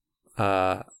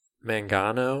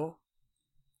 Mangano,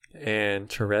 and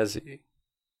Terezi.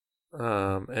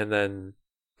 And then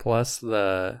plus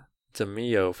the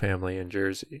DeMio family in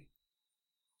Jersey.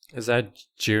 Is that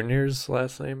Junior's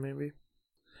last name, maybe?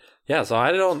 Yeah, so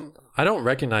I don't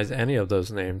recognize any of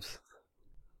those names.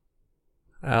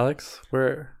 Alex,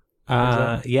 where?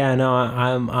 Yeah, no,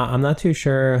 I'm not too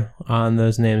sure on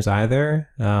those names either.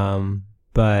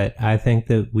 But I think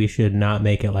that we should not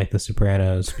make it like The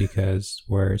Sopranos because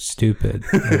we're stupid,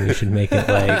 and we should make it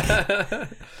like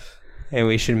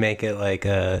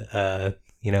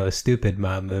a stupid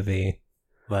mob movie.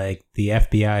 Like the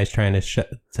FBI is trying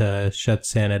to shut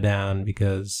Santa down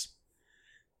because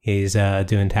he's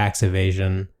doing tax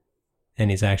evasion and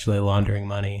he's actually laundering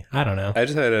money. I don't know. I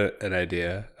just had an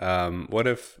idea. What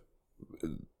if,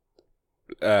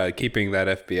 keeping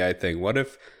that FBI thing, what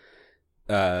if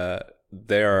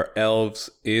there are elves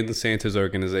in Santa's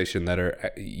organization that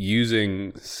are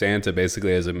using Santa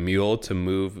basically as a mule to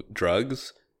move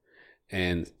drugs,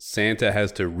 and Santa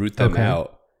has to root them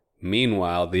out.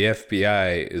 Meanwhile, the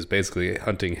FBI is basically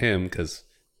hunting him because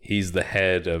he's the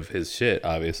head of his shit,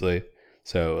 obviously.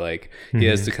 So, like, he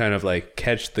has to kind of, like,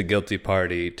 catch the guilty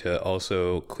party to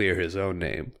also clear his own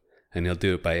name. And he'll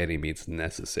do it by any means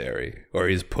necessary. Or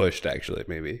he's pushed, actually,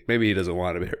 maybe. Maybe he doesn't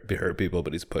want to hurt people,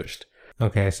 but he's pushed.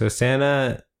 Okay, so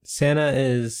Santa Santa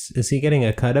is he getting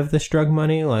a cut of this drug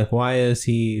money? Like, why is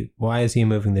he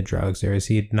moving the drugs, or does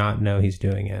he not know he's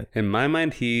doing it? In my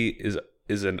mind, he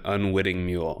is an unwitting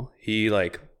mule. He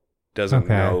like doesn't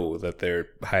know that they're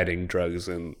hiding drugs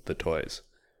in the toys,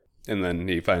 and then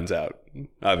he finds out.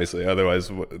 Obviously, otherwise,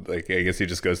 like I guess he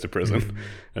just goes to prison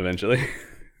eventually.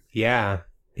 Yeah,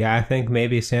 I think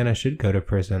maybe Santa should go to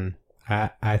prison.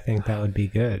 I think that would be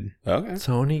good. Okay.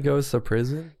 Tony goes to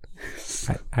prison?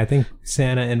 I think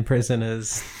Santa in prison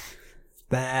is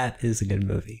a good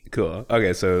movie. Cool.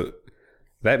 Okay, so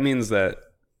that means that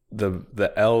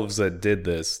the elves that did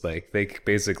this, like they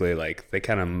basically like they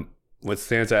kind of with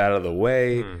Santa out of the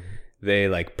way, they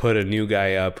like put a new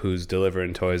guy up who's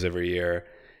delivering toys every year,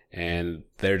 and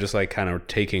they're just like kind of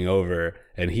taking over,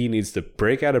 and he needs to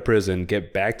break out of prison,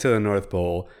 get back to the North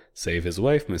Pole, save his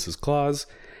wife, Mrs. Claus,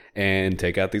 and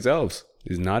take out these elves,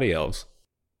 these naughty elves.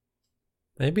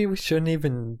 Maybe we shouldn't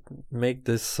even make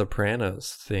this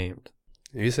Sopranos themed.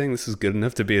 Are you saying this is good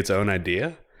enough to be its own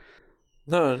idea?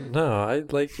 No, I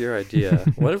like your idea.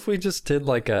 What if we just did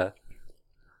like a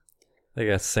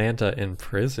Santa in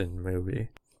prison movie?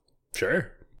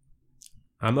 Sure.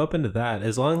 I'm open to that,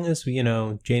 as long as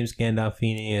James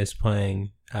Gandolfini is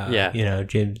playing.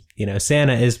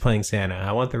 Santa is playing Santa.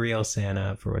 I want the real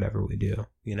Santa for whatever we do.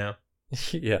 Yeah.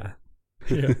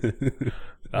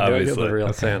 Obviously, the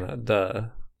real Santa. Duh.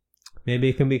 Maybe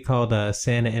it can be called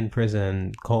Santa in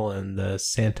Prison: the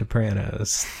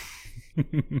Santapranos.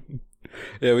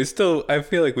 Yeah, I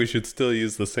feel like we should still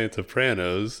use the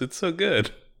Santapranos. It's so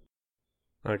good.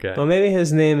 Okay. Well, maybe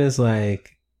his name is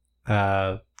like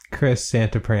Chris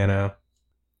Santaprano.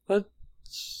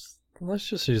 Let's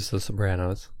just use the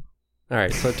Sopranos. All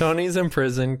right. So Tony's in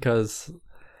prison because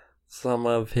some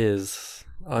of his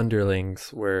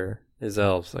underlings his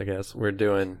elves, I guess, we're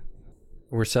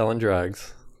selling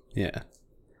drugs. Yeah.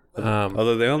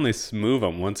 Although they only move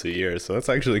them once a year, so that's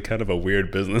actually kind of a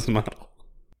weird business model.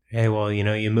 Hey, well,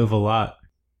 you move a lot.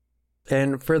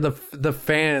 And for the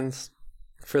fans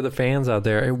out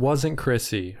there, it wasn't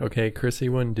Chrissy, okay? Chrissy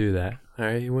wouldn't do that. All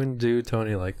right, he wouldn't do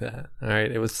Tony like that. All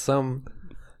right, it was some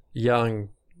young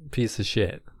piece of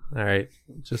shit. All right,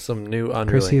 just some new underlings.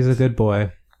 Chrissy is a good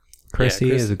boy.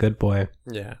 Chrissy is a good boy.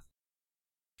 Yeah.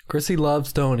 Chrissy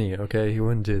loves Tony, okay? He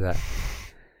wouldn't do that.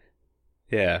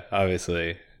 Yeah,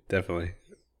 obviously. Definitely.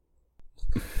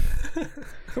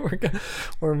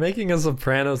 We're making a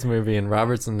Sopranos movie, and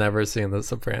Robert's never seen The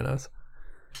Sopranos.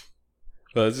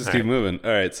 Well, let's just keep moving.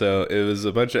 All right, so it was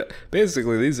a bunch of...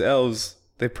 Basically, these elves,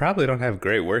 they probably don't have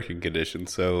great working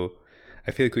conditions, so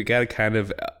I feel like we got to kind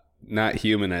of not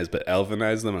humanize, but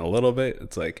elvenize them a little bit.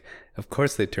 It's like, of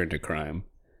course they turn to crime.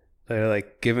 They're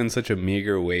like given such a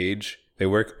meager wage. They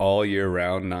work all year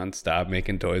round, nonstop,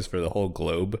 making toys for the whole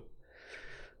globe.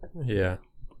 Yeah.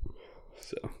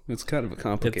 So it's kind of a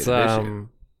complicated issue.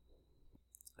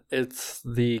 It's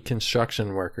the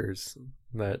construction workers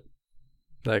that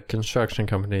construction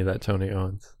company that Tony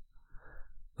owns.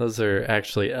 Those are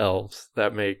actually elves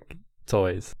that make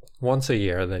toys. Once a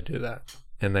year they do that.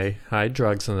 And they hide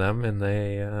drugs in them, and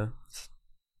they...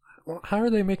 how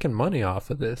are they making money off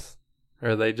of this? Or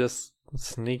are they just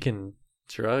sneaking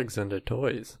drugs into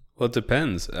toys? Well, it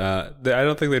depends. I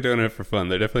don't think they're doing it for fun.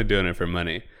 They're definitely doing it for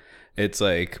money. It's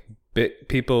like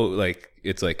people like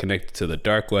it's like connected to the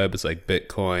dark web. It's like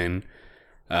Bitcoin.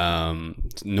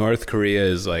 North Korea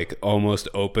is like almost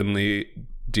openly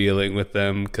dealing with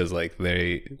them because like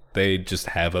they just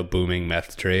have a booming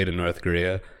meth trade in North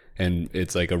Korea, and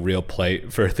it's like a real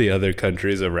plight for the other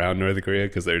countries around North Korea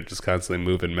because they're just constantly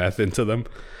moving meth into them.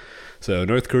 So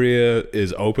North Korea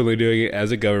is openly doing it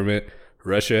as a government.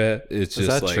 Russia is just is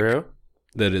that like... true?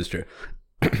 That is true.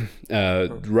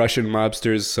 Russian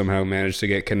mobsters somehow managed to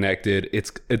get connected.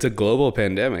 It's a global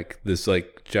pandemic, this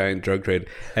like giant drug trade.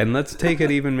 And let's take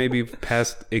it even maybe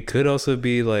past... It could also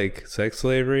be like sex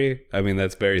slavery. I mean,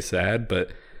 that's very sad, but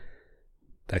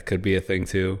that could be a thing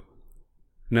too.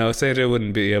 No, Santa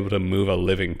wouldn't be able to move a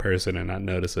living person and not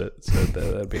notice it, so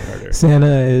that'd be harder.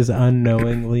 Santa is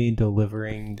unknowingly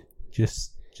delivering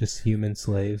just human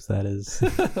slaves. That is...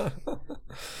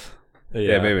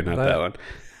 Yeah, maybe not that one.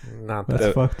 Not That's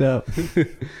that. fucked up.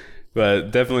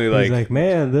 But definitely He's like,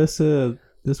 man, this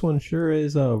one sure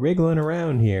is wriggling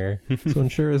around here. This one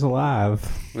sure is alive.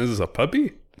 Is this a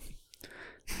puppy?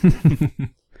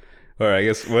 Or I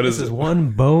guess This is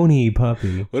one bony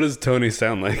puppy. What does Tony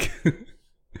sound like?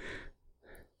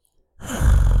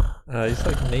 He's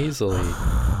like nasally.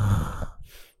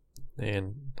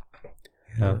 And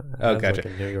Oh, gotcha.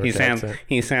 He sounds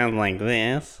like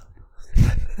this.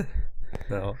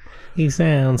 No. He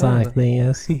sounds like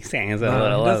this. He sounds a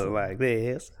little like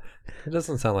this. It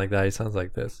doesn't sound like that. He sounds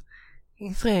like this.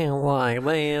 He sounds like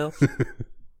this.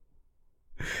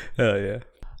 Oh yeah.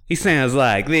 He sounds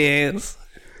like this.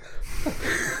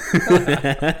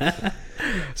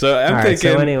 So I'm All right,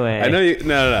 thinking. so anyway. I know you.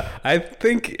 No.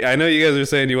 I know you guys are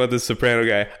saying you want this Soprano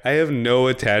guy. I have no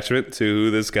attachment to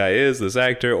who this guy is, this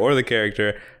actor, or the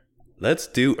character. Let's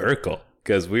do Urkel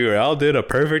because we all did a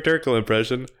perfect Urkel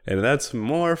impression, and that's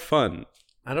more fun.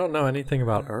 I don't know anything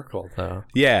about Urkel though.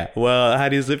 Yeah. Well, how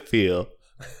does it feel?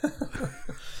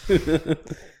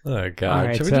 Oh God!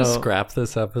 Right, Should we just so- scrap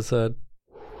this episode?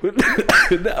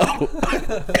 No.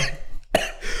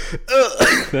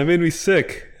 That made me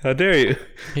sick. How dare you?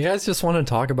 You guys just want to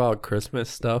talk about Christmas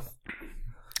stuff?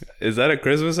 Is that a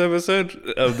Christmas episode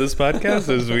of this podcast?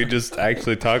 Or is we just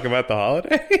actually talk about the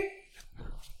holiday?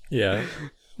 Yeah.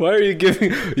 Why are you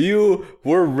giving... You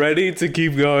were ready to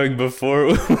keep going before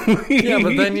we... Yeah,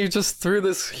 but then you just threw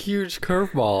this huge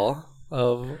curveball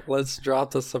of let's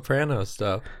drop the Soprano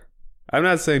stuff. I'm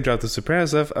not saying drop the Soprano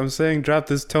stuff. I'm saying drop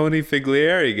this Tony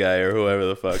Figlieri guy or whoever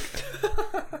the fuck.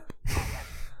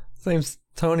 His name's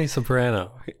Tony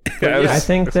Soprano. I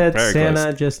think that very Santa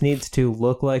close. just needs to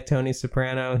look like Tony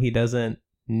Soprano. He doesn't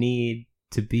need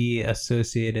to be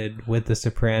associated with the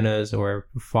Sopranos or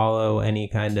follow any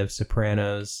kind of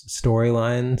Sopranos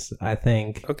storylines. I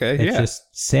think Okay, it's yeah. just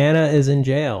Santa is in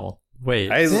jail. Wait,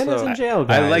 Santa's in jail,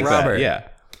 guys. I like Robert. that, yeah.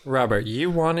 Robert, you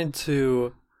wanted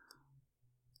to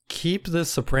keep the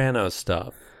Soprano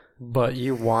stuff, but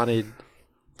you wanted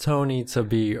Tony to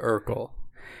be Urkel.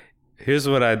 Here's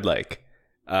what I'd like.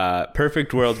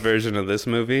 Perfect world version of this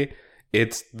movie.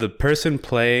 It's the person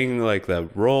playing like the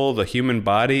role, the human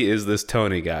body is this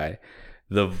Tony guy.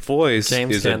 The voice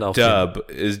James is a Gandolfini. dub,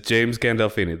 is James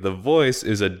Gandolfini. The voice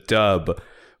is a dub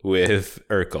with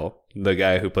Urkel, the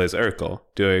guy who plays Urkel,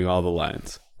 doing all the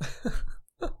lines.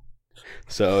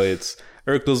 So it's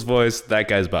Urkel's voice, that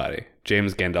guy's body.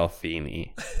 James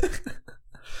Gandolfini.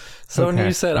 So when Okay,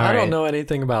 you said, all I don't right. know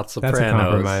anything about a Sopranos,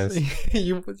 compromise.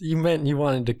 you meant you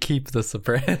wanted to keep the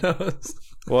Sopranos.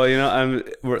 Well, you know,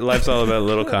 life's all about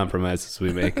little compromises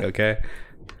we make, okay?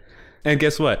 And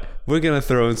guess what? We're going to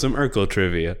throw in some Urkel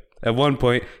trivia. At one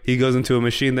point, he goes into a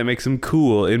machine that makes him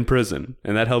cool in prison,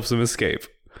 and that helps him escape.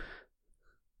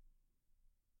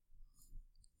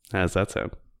 How does that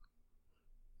sound?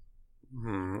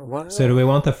 What? So do we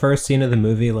want the first scene of the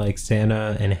movie like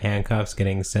Santa in handcuffs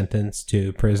getting sentenced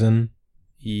to prison?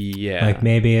 Yeah. Like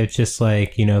maybe it's just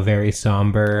like, you know, very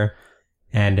somber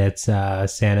and it's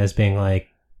Santa's being like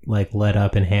led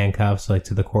up in handcuffs like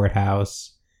to the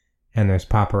courthouse and there's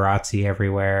paparazzi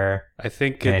everywhere I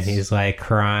think and it's... he's like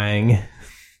crying.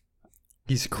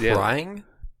 He's crying?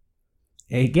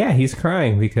 Yeah, he's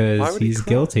crying Why because would he he's cry?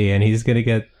 guilty and he's going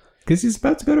to because he's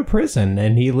about to go to prison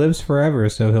and he lives forever,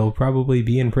 so he'll probably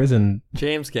be in prison,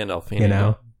 James Gandolfini you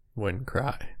know. wouldn't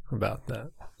cry about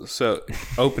that. So,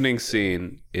 opening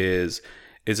scene is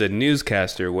a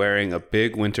newscaster wearing a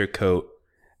big winter coat,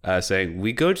 saying,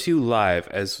 "We go to you live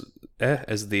as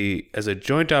a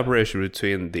joint operation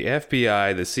between the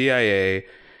FBI, the CIA,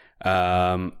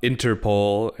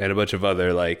 Interpol, and a bunch of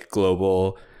other like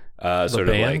global sort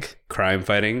of band? like crime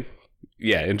fighting."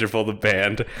 Yeah, Interpol, the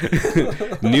band,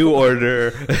 New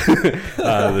Order,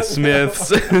 the Smiths,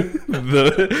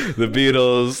 the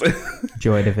Beatles.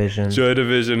 Joy Division. Joy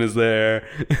Division is there,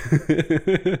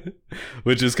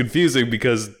 which is confusing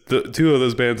because the two of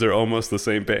those bands are almost the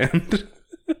same band.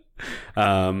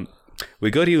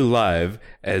 We go to you live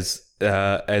as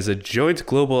a joint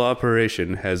global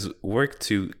operation has worked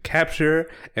to capture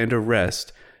and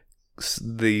arrest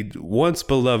the once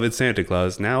beloved Santa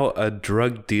Claus, now a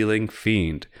drug dealing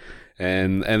fiend.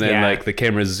 And then Yeah. like the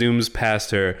camera zooms past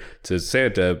her to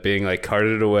Santa being like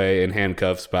carted away in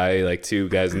handcuffs by like two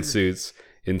guys in suits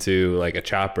into like a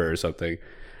chopper or something.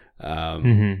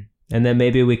 And then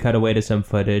maybe we cut away to some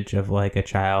footage of like a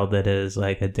child that is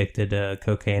like addicted to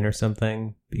cocaine or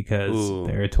something because Ooh.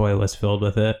 their toy was filled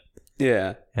with it.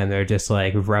 Yeah. And they're just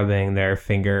like rubbing their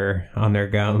finger on their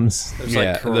gums. There's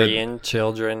Yeah, like Korean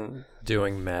children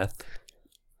doing meth.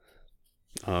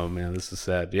 Oh man, this is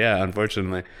sad. Yeah,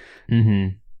 unfortunately.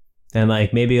 Mm-hmm. And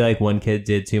like maybe like one kid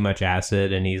did too much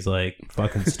acid and he's like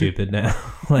fucking stupid now.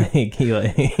 Like he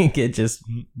like it just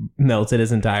melted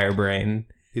his entire brain.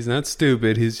 He's not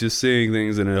stupid. He's just seeing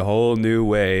things in a whole new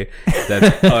way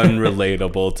that's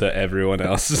unrelatable to everyone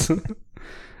else.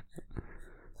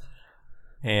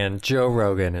 And Joe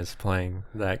Rogan is playing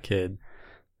that kid.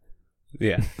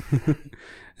 Yeah.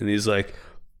 And he's like,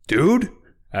 dude?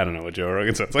 I don't know what Joe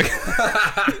Rogan sounds like.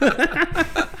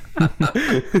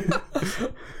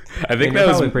 I think You're that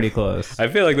was probably pretty close. I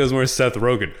feel like that was more Seth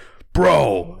Rogen.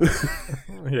 Bro.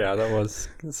 Yeah, that was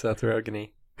Seth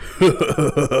Rogen-y.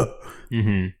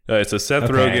 Mm-hmm. All right, so Seth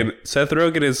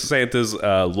Rogen is Santa's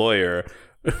lawyer.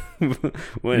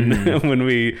 when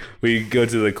we go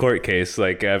to the court case,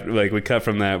 like we cut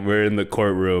from that, we're in the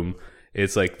courtroom.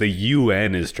 It's like the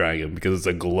UN is trying him because it's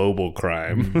a global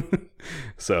crime.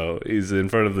 So he's in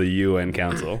front of the UN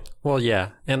Council. Well, yeah,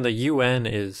 and the UN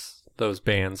is those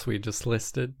bands we just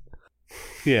listed.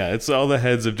 Yeah, it's all the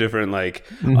heads of different like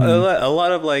a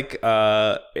lot of like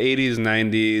 80s,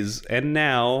 90s, and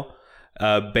now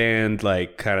band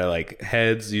like kind of like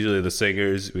heads. Usually the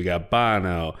singers. We got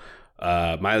Bono,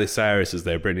 Miley Cyrus is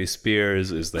there, Britney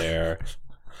Spears is there.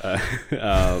 Like,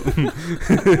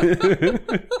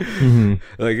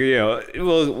 you know,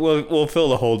 we'll fill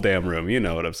the whole damn room. You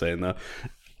know what I'm saying, though.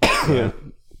 Yeah.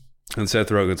 And Seth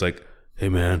Rogen's like, "Hey,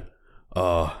 man,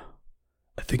 I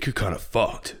think you're kind of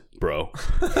fucked, bro."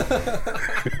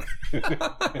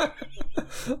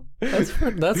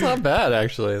 That's not bad,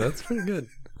 actually. That's pretty good.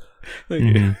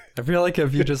 I feel like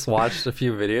if you just watched a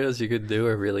few videos, you could do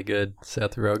a really good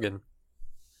Seth Rogen.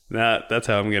 That's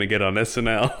how I'm gonna get on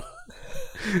SNL.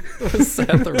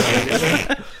 Seth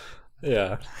Rogen.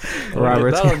 Yeah.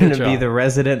 Robert's going to be the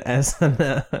resident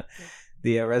SNL,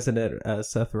 the resident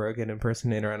Seth Rogen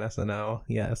impersonator on SNL.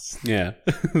 Yes. Yeah.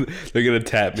 They're gonna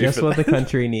tap me. Just what the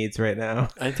country needs right now.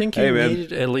 I think you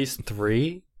need at least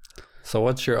 3. So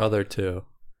what's your other 2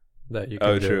 that you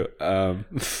can do? True.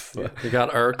 You got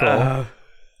Urkel.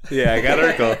 Yeah, I got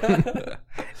Urkel.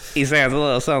 He sounds a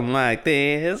little something like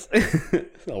this.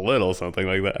 A little something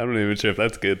like that. I'm not even sure if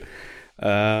that's good.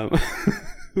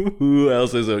 Who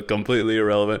else is completely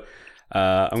irrelevant?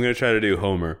 I'm gonna try to do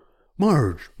Homer.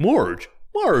 Marge.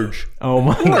 Oh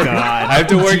my god! I have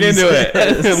to work into it.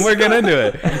 I'm working into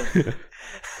it.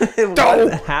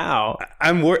 How?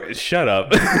 Shut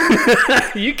up.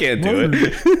 You can't do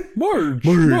it. Marge.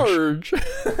 Well,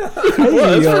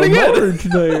 that's pretty good. Marge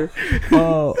there.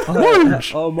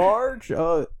 Marge. Marge.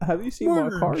 Have you seen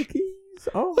my car keys?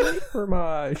 Oh, wait for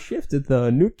my shift at the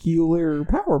nuclear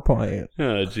power plant.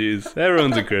 Oh, jeez.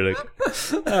 Everyone's a critic.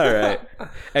 All right.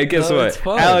 And guess what?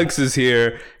 Fun. Alex is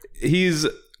here. He's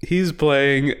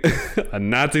playing a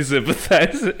Nazi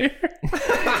sympathizer.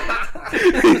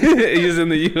 He's in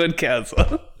the UN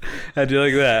Council. How'd you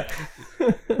like that?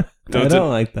 I don't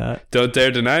like that. Don't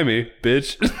dare deny me,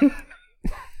 bitch.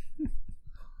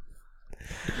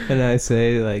 And I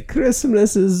say, like,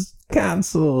 Christmas is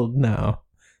canceled now.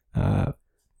 I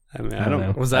mean, I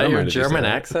don't. Was that your German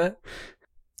accent?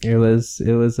 It was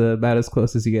about as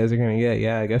close as you guys are gonna get.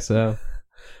 Yeah, I guess so.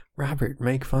 Robert,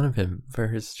 make fun of him for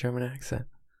his German accent.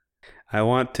 I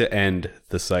want to end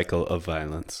the cycle of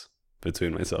violence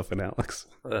between myself and Alex.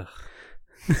 Ugh.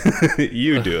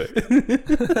 You do it.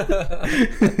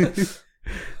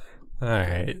 All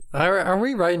right. Are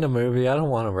we writing a movie? I don't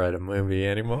want to write a movie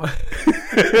anymore.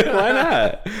 Why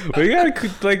not? We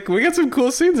got some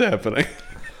cool scenes happening.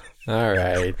 All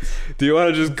right. Do you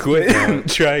want to just quit and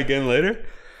try again later?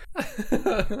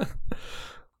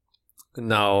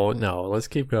 No. Let's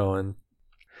keep going.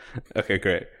 Okay,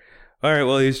 great. All right.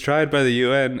 Well, he's tried by the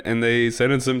UN, and they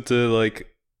sentenced him to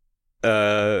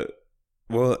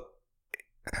well,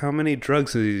 how many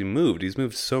drugs has he moved? He's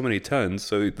moved so many tons.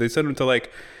 So they sent him to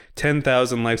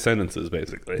 10,000 life sentences,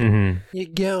 basically. Mm-hmm.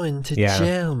 You're going to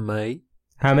jail, mate.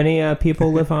 How many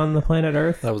people live on the planet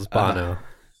Earth? That was Bono.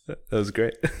 That was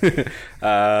great.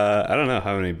 I don't know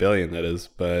how many billion that is,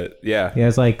 but yeah. He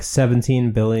has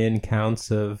 17 billion counts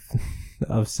of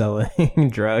selling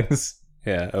drugs.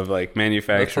 Yeah, of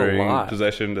manufacturing,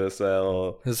 possession to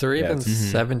sell. Is there even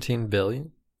 17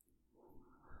 billion?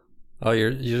 Oh,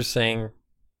 you're saying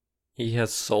he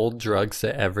has sold drugs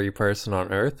to every person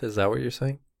on Earth? Is that what you're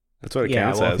saying? That's what it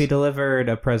counts as. If he delivered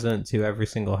a present to every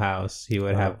single house, he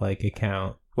would have a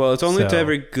count. Well, it's only to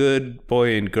every good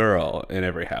boy and girl in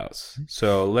every house.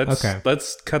 So let's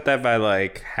cut that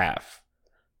by half.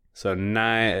 So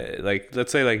 9,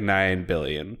 let's say 9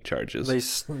 billion charges.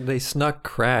 They snuck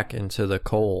crack into the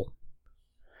coal.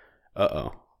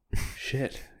 Uh-oh.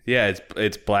 Shit. Yeah,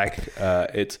 it's black.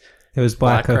 It was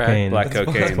black cocaine. Black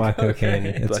cocaine. Black cocaine.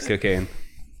 It's black cocaine.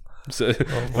 So,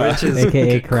 which is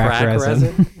AKA crack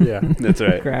resin. Yeah, that's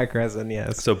right. Crack resin,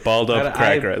 yes. So balled up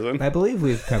crack resin. I believe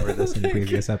we've covered this in a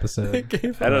previous episode.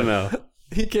 I don't know.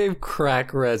 He gave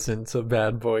crack resin to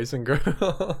bad boys and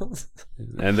girls.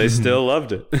 And they still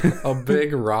loved it. A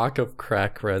big rock of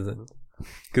crack resin.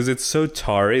 Because it's so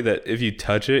tarry that if you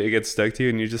touch it, it gets stuck to you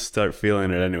and you just start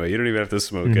feeling it anyway. You don't even have to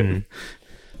smoke it.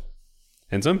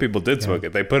 And some people did smoke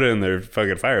it. They put it in their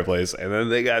fucking fireplace and then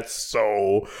they got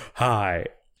so high.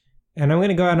 And I'm going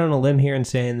to go out on a limb here and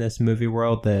say in this movie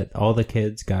world that all the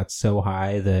kids got so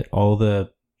high that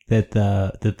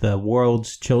the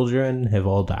world's children have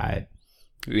all died.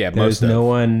 Yeah, There's no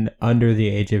one under the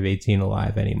age of 18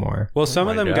 alive anymore. Well, some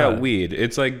of them God. got weed.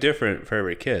 It's like different for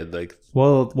every kid. Like,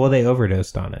 Well, they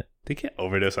overdosed on it. they can't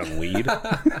overdose on weed.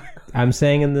 I'm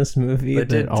saying in this movie They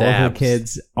did that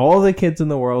dabs. all the kids in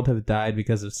the world have died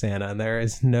because of Santa, and there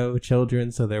is no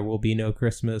children, so there will be no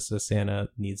Christmas. So Santa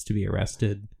needs to be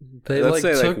arrested. They Let's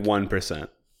say took, like 1%.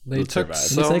 they would took survive.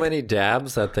 so It's like- many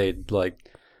dabs that they like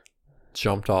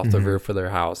jumped off the roof of their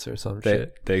house or some They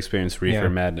shit. they experienced reefer Yeah.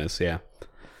 madness. Yeah.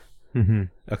 Mm-hmm.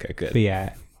 Okay, good. But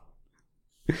yeah,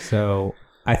 so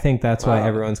I think that's why Wow.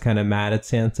 everyone's kind of mad at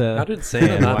Santa. How did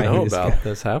Santa and not why know he's- about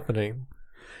this happening?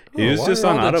 He was why just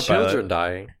are on all the autopilot. children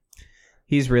dying.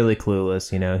 He's really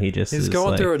clueless, you know. He just He's is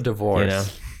going like, through a divorce. you know.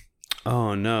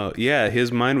 Oh no. Yeah,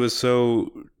 his mind was so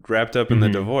wrapped up in the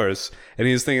Mhm. divorce, and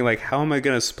he's thinking like, how am I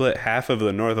going to split half of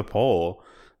the North Pole?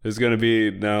 There's going to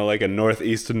be like a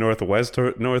northeast to northwest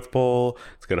North Pole.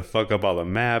 It's going to fuck up all the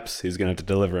maps. He's going to have to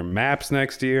deliver maps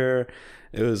next year.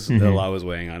 It was a lot was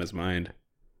weighing on his mind.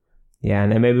 Yeah,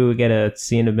 and then maybe we get a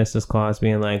scene of Mrs. Claus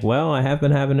being like, well, I have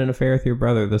been having an affair with your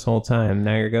brother this whole time.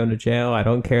 Now you're going to jail. I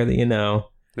don't care that you know.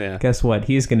 Yeah. Guess what?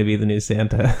 He's going to be the new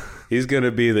Santa. He's going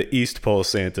to be the East Pole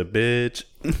Santa, bitch.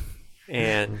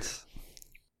 And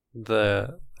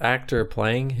the actor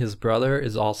playing his brother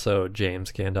is also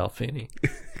James Gandolfini.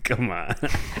 Come on.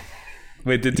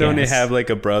 Wait, did Tony Yes. have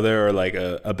like a brother or like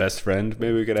a best friend?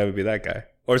 Maybe we could have it be that guy.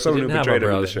 Or someone who didn't have a betrayed him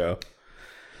in the brother. show.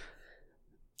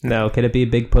 No, could it be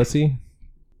Big Pussy?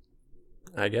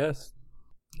 I guess.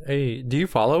 Hey, do you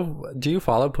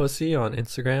follow Pussy on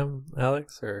Instagram,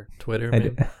 Alex, or Twitter? I Maybe?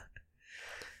 do,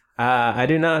 I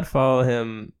do not follow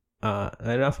him. I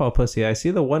do not follow Pussy. I see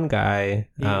the one guy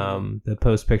that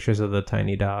posts pictures of the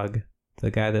tiny dog. The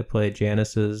guy that played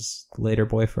Janice's later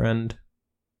boyfriend.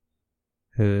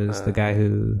 Who's the guy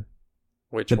who...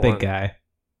 Which The one? big guy.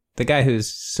 The guy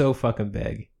who's so fucking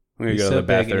big. I'm going He's to go so to the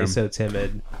big and bathroom. he's so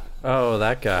timid. Oh,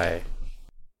 that guy.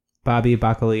 Bobby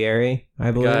Baccalieri, I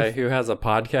The believe. guy who has a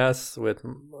podcast with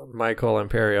Michael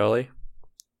Imperioli.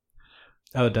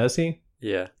 Oh, does he?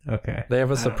 Yeah. Okay. They have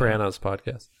a I don't know. Sopranos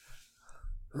podcast.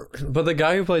 But the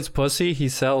guy who plays Pussy, he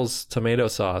sells tomato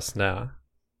sauce now.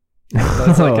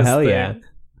 That's like Oh, his hell thing. yeah.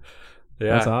 Yeah.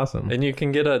 That's awesome. And you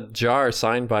can get a jar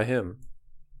signed by him.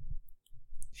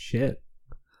 Shit.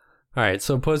 All right,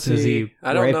 so Pussy. Does he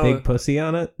I don't write know. Big Pussy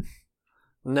on it?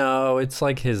 No, it's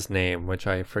like his name, which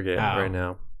I forget Oh. right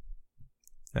now.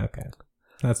 Okay.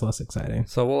 That's less exciting.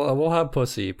 So we'll have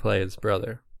Pussy play his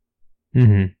brother.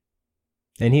 Mm-hmm.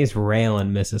 And he's railing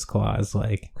Mrs. Claus.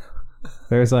 Like,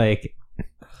 there's like...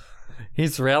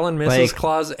 He's railing Mrs. Like-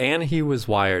 Claus, and he was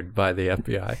wired by the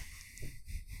FBI.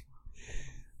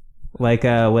 Like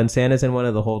when Santa's in one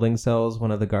of the holding cells,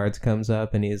 one of the guards comes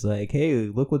up and he's like, "Hey,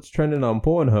 look what's trending on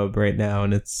Pornhub right now,"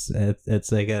 and it's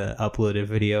like a uploaded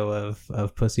video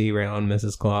of Pussy railing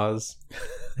Mrs. Claus,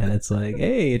 and it's like,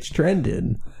 "Hey, it's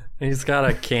trending. And he's got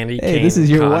a candy cane. Hey, this is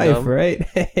your condom. wife,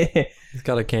 right?" He's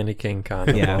got a candy cane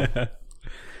condom. Yeah.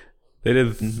 They did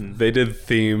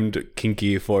themed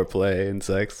kinky foreplay and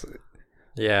sex.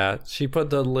 Yeah, she put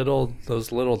those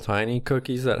little tiny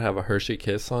cookies that have a Hershey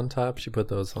Kiss on top. She put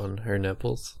those on her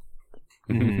nipples.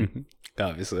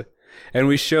 Obviously. And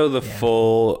we show the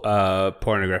full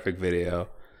pornographic video.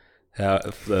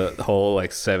 The whole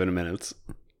like 7 minutes.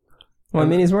 Well, I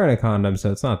mean, he's wearing a condom, so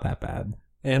it's not that bad.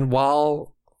 And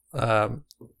while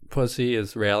Pussy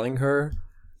is railing her,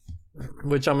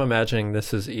 which I'm imagining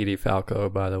this is Edie Falco,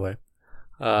 by the way,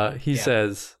 he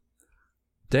says,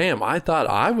 "Damn, I thought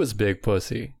I was Big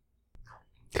Pussy."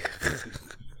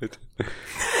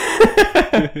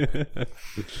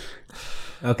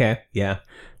 Okay, yeah,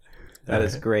 that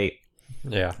is great.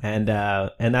 Yeah. And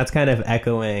that's kind of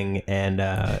echoing and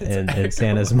in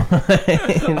Santa's mind.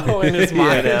 Oh, in his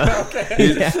mind.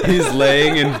 He's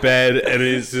laying in bed and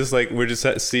he's just like, we're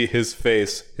just see his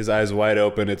face, his eyes wide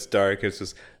open. It's dark. It's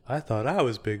just, I thought I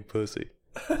was Big Pussy.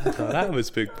 I thought I was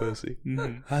Big Pussy.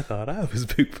 I thought I was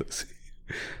Big Pussy.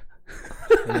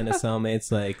 And then his cellmate's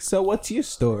like, "So what's your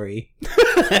story?"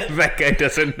 That guy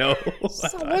doesn't know.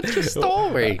 So what's your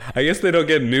story? I guess they don't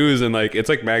get news and like it's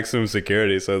like maximum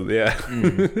security. So yeah,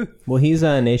 Well, he's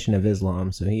a Nation of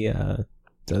Islam, so he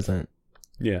doesn't.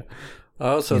 yeah.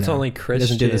 Oh, so you it's know, only he Christian.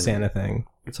 doesn't do the Santa thing.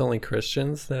 It's only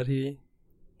Christians that he.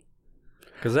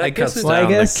 Because that I guess cuts it's- down I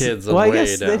guess. the kids Well, I way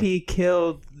guess down. that he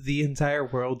killed the entire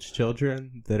world's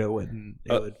children. That it would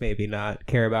maybe not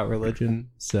care about religion.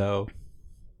 So,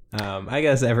 I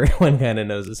guess everyone kind of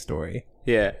knows the story.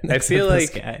 Yeah, I Except feel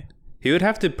this like guy. he would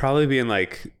have to probably be in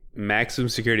like maximum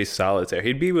security solitaire.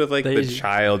 He'd be with like the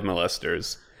child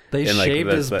molesters. They and, shaved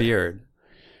like, his beard.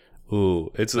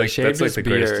 Ooh, it's They like shaved that's like his the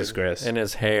greatest beard disgrace. and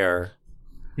his hair,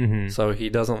 Mm-hmm. so he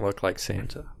doesn't look like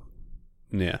Santa.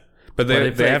 Yeah, But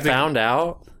if they found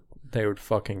out, they would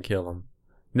fucking kill him.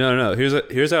 No.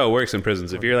 Here's how it works in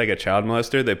prisons. If you're like a child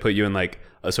molester, they put you in like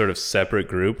a sort of separate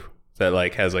group that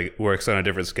like has like works on a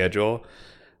different schedule,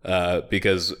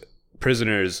 because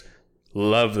prisoners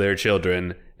love their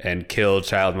children and kill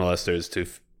child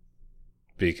molesters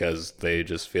because they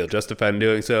just feel justified in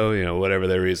doing so. You know, whatever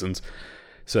their reasons.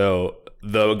 So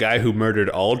the guy who murdered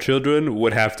all children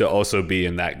would have to also be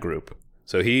in that group.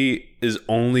 So he is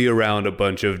only around a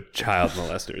bunch of child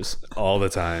molesters all the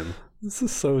time. This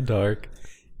is so dark.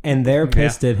 And they're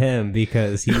pissed at him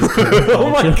because he's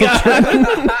oh my god!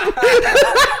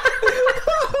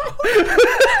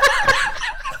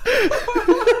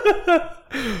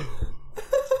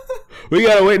 We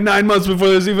gotta wait 9 months before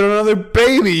there's even another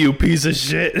baby, you piece of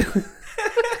shit.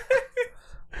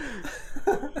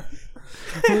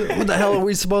 What the hell are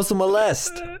we supposed to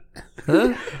molest?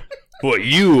 Huh? What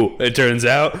you? It turns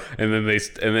out, and then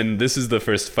this is the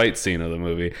first fight scene of the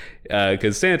movie,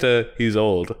 because Santa, he's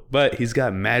old, but he's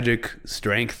got magic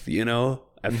strength. You know,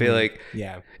 I feel like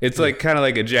it's like kind of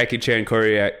like a Jackie Chan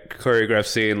choreographed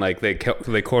scene. Like they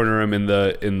corner him in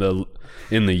the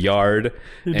yard,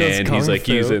 and he's like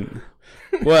using.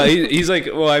 Well, he's like,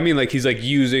 he's like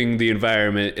using the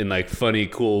environment in like funny,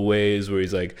 cool ways where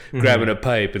he's like grabbing a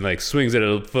pipe and like swings it at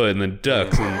a foot and then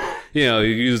ducks and, you know,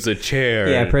 he uses a chair.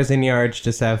 Yeah, prison yards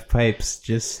just have pipes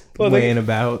just laying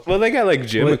about. Well, they got like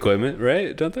gym equipment,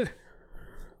 right? Don't they?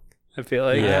 I feel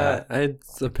like. Yeah, it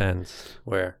depends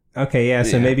where. Okay, yeah,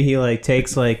 so maybe he like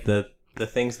takes like the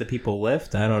things that people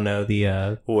lift. I don't know,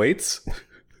 the weights?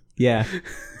 Yeah.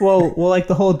 Well, like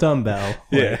the whole dumbbell.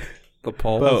 Yeah. The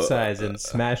pole? Both sides and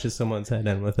smashes someone's head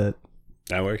in with it.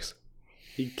 That works.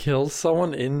 He kills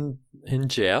someone in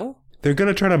jail? They're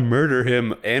gonna try to murder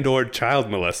him and or child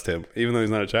molest him, even though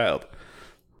he's not a child.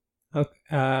 Okay.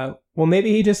 Well,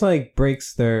 maybe he just like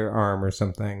breaks their arm or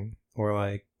something, or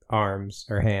like arms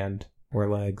or hand or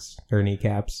legs or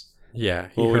kneecaps. Yeah,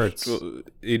 he hurts.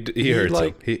 He hurts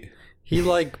like, him. He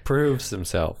like proves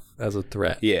himself as a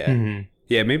threat. Yeah. Mm-hmm.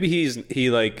 Yeah, maybe he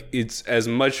like it's as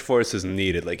much force as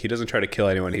needed. Like he doesn't try to kill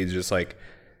anyone. He just like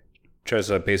tries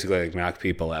to basically like knock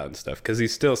people out and stuff. Because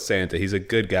he's still Santa. He's a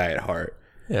good guy at heart.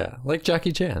 Yeah, like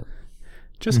Jackie Chan.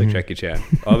 Just like Jackie Chan.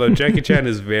 Although Jackie Chan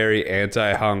is very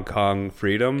anti-Hong Kong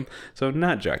freedom, so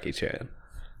not Jackie Chan.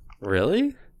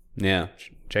 Really? Yeah,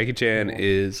 Jackie Chan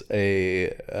is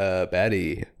a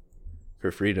baddie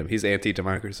for freedom. He's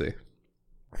anti-democracy.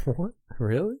 What?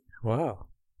 Really? Wow.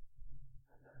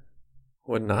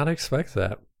 Would not expect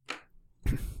that.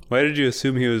 Why did you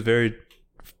assume he was very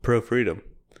pro-freedom?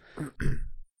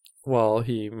 Well,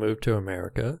 he moved to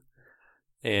America,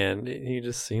 and he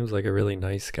just seems like a really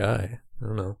nice guy. I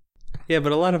don't know. Yeah,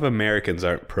 but a lot of Americans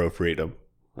aren't pro-freedom.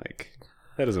 Like,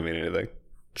 that doesn't mean anything.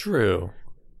 True.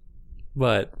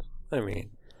 But, I mean,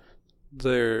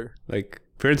 they're like,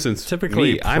 for instance,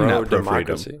 typically I'm not pro-freedom.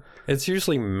 pro-democracy. It's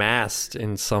usually masked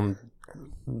in some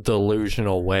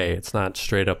delusional way. It's not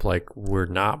straight up like we're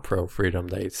not pro-freedom.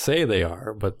 They say they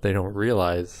are, but they don't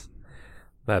realize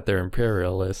that they're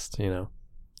imperialist, you know.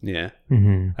 Yeah.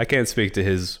 Mm-hmm. I can't speak to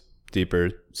his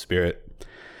deeper spirit.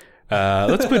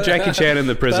 Let's put Jackie Chan in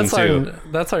the prison too.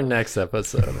 That's our next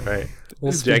episode, right?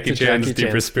 We'll Jackie Chan's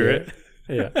deeper spirit.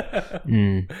 Yeah.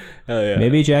 Hell yeah.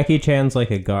 Maybe Jackie Chan's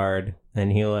like a guard,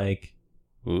 and he like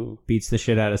Ooh. beats the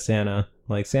shit out of Santa.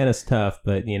 Like Santa's tough,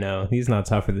 but you know he's not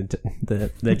tougher than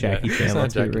the Jackie Chan.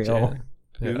 Let's be real.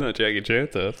 He's not Jackie Chan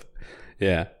tough.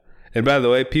 Yeah. And by the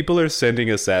way, people are sending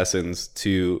assassins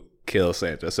to kill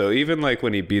Santa. So even like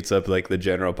when he beats up like the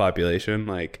general population,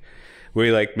 like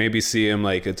we like maybe see him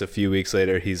like it's a few weeks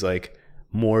later, he's like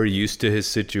more used to his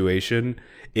situation.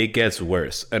 It gets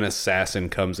worse. An assassin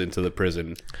comes into the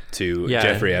prison to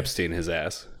Jeffrey Epstein his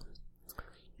ass.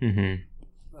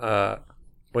 Mm-hmm.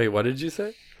 Wait, what did you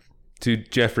say? To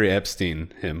Jeffrey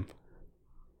Epstein him.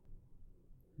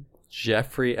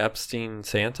 Jeffrey Epstein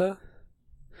Santa?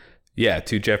 Yeah,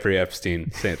 to Jeffrey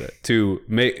Epstein Santa.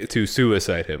 to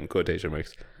suicide him, quotation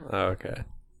marks. Oh, okay.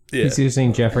 Yeah. He's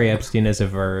using Jeffrey Epstein as a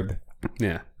verb.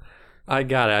 Yeah. I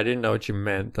got it. I didn't know what you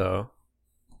meant, though.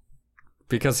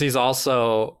 Because he's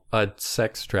also a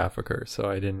sex trafficker, so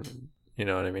I didn't, you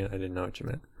know what I mean? I didn't know what you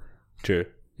meant. True.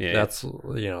 Yeah. That's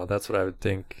what I would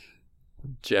think.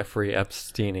 Jeffrey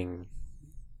Epsteining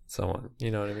someone,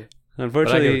 you know what I mean?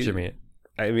 Unfortunately, but I get what you mean.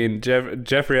 I mean,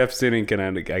 Jeffrey Epsteining can,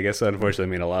 I guess,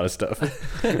 unfortunately mean a lot of stuff.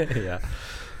 Yeah.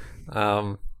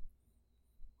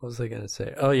 What was I gonna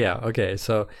say? Oh yeah, okay.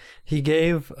 So he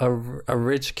gave a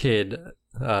rich kid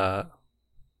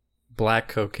black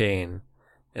cocaine,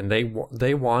 and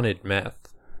they wanted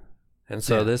meth, and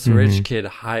so this rich kid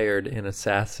hired an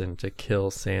assassin to kill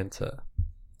Santa.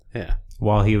 Yeah.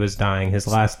 While he was dying, his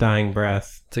last dying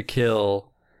breath. To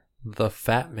kill the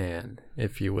fat man,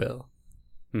 if you will.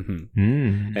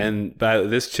 Mm-hmm. And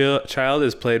this child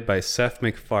is played by Seth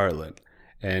MacFarlane,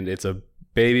 and it's a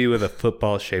baby with a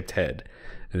football-shaped head,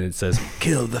 and it says,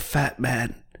 "Kill the fat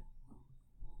man."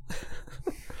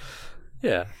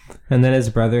 Yeah. And then his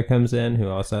brother comes in, who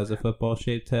also has a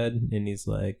football-shaped head, and he's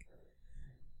like,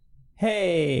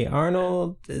 "Hey,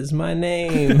 Arnold is my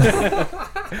name."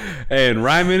 And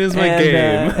Ryman is my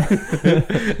game.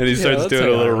 And he starts doing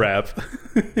a little rap.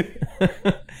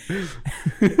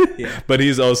 Yeah. But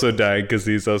he's also dying because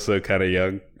he's also kind of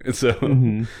young. So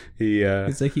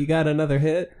he's like, "You got another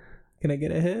hit? Can I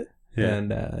get a hit?" Yeah.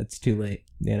 And it's too late,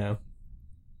 you know.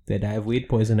 They die of weed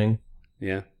poisoning.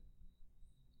 Yeah.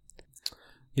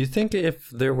 You think if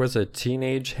there was a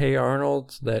teenage Hey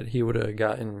Arnold that he would have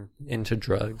gotten into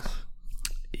drugs?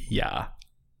 Yeah.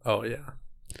 Oh yeah.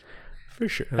 For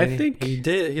sure. I mean, I think he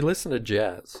did. He listened to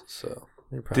jazz, so.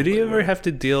 Did he ever have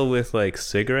to deal with like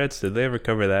cigarettes? Did they ever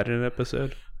cover that in an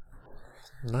episode?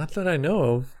 Not that I know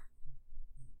of.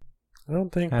 I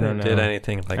don't think they don't know. did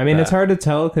anything like that. I mean, it's hard to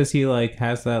tell because he like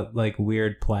has that like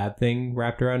weird plaid thing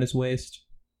wrapped around his waist,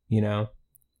 you know.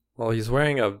 Well, he's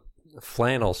wearing a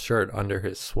flannel shirt under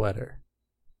his sweater.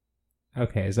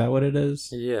 Okay, is that what it is?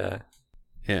 Yeah.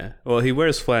 Yeah. Well, he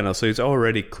wears flannel, so he's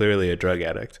already clearly a drug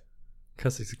addict.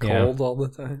 Because he's Yeah. cold all the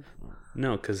time?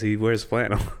 No, because he wears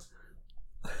flannel.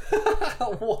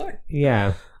 What?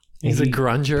 Yeah. He's a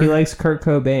grunger? He likes Kurt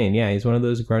Cobain. Yeah, he's one of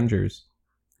those grungers.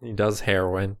 He does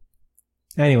heroin.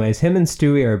 Anyways, him and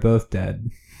Stewie are both dead.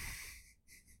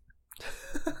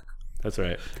 That's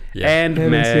right. Yeah. And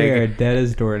Him and Stewie are Meg, dead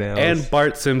as doornails. and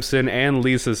Bart Simpson, and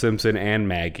Lisa Simpson, and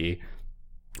Maggie.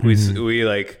 We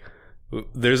like.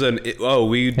 There's an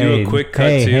we do a quick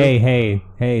cut too.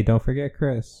 Hey! Don't forget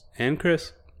Chris. And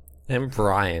Chris. And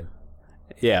Brian.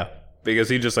 Yeah, because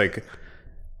he just like.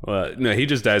 Well, no, he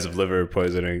just dies of liver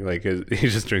poisoning. Like he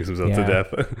just drinks himself to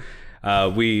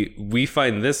death. We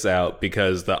find this out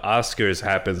because the Oscars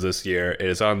happens this year. It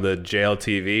is on the jail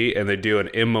TV, and they do an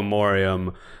in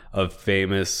memoriam of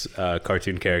famous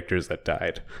cartoon characters that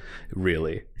died.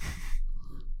 Really,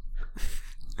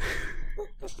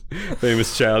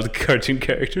 famous child cartoon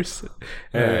characters.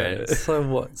 All right. So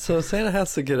what? So Santa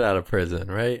has to get out of prison,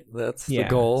 right? That's the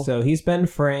goal. So he's been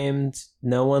framed.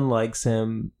 No one likes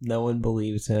him. No one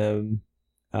believes him.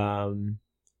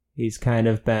 He's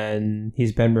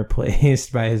been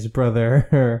replaced by his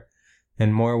brother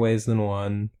in more ways than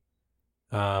one.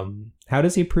 How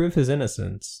does he prove his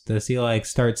innocence? Does he like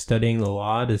start studying the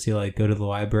law? Does he like go to the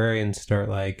library and start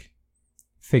like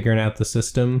figuring out the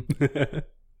system?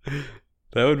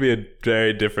 That would be a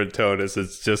very different tone as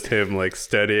it's just him like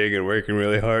studying and working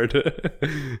really hard.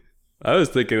 I was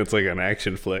thinking it's like an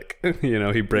action flick. You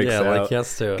know, he breaks out, like he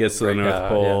has to gets to the break North out,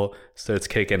 Pole, starts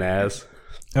kicking ass.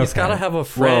 He's got to have a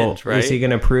friend, right? Is he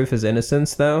going to prove his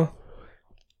innocence though?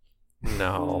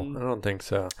 No, I don't think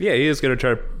so. Yeah, he is going to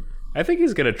try. I think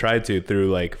he's going to try to through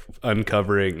like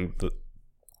uncovering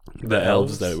the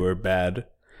elves that were bad.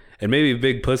 And maybe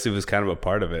Big Pussy was kind of a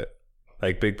part of it.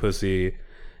 Like Big Pussy,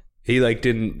 he like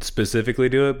didn't specifically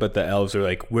do it, but the elves are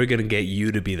like, "We're gonna get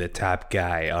you to be the top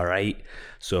guy, all right?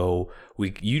 So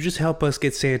you just help us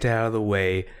get Santa out of the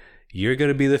way. You're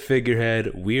gonna be the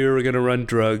figurehead. We're gonna run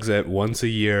drugs at once a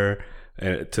year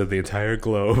to the entire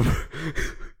globe,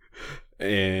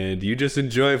 and you just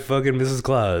enjoy fucking Mrs.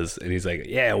 Claus." And he's like,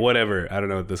 "Yeah, whatever." I don't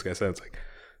know what this guy sounds like.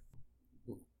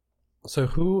 So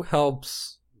who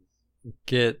helps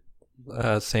get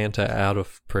Santa out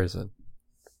of prison?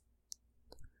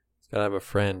 Gotta have a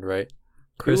friend, right?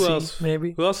 Chrissy,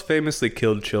 maybe? Who else famously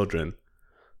killed children?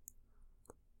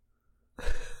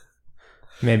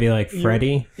 Maybe like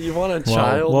Freddy. You want a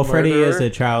child? Well, Freddy murderer? is a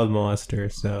child molester,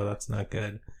 so that's not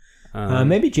good.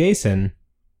 Maybe Jason.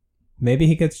 Maybe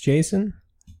he gets Jason.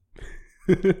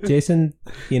 Jason,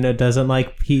 doesn't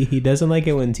like he doesn't like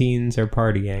it when teens are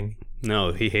partying.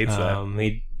 No, he hates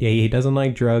that. He doesn't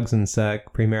like drugs and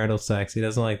premarital sex. He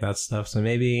doesn't like that stuff. So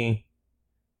maybe.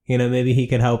 Maybe he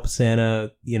could help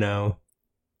Santa,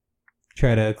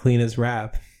 try to clean his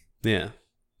rap. Yeah.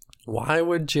 Why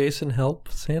would Jason help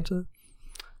Santa?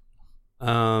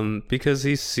 Because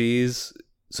he sees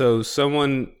he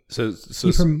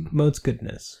promotes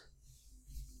goodness.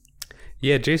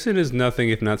 Yeah, Jason is nothing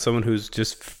if not someone who's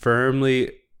just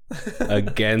firmly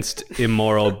against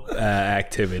immoral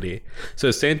activity.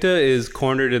 So Santa is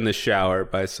cornered in the shower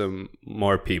by some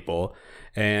more people,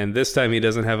 and this time he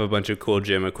doesn't have a bunch of cool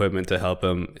gym equipment to help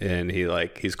him, and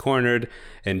he's cornered,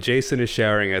 and Jason is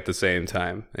showering at the same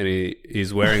time, and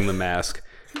he's wearing the mask.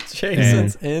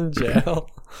 Jason's in jail.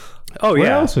 Oh Where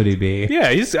yeah. else would he be?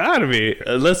 Yeah, he's gotta be,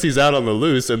 unless he's out on the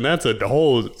loose, and that's a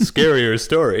whole scarier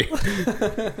story.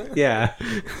 Yeah.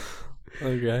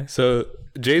 Okay. So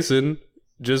Jason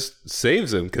just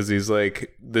saves him because he's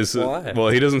like, this is, Why? well,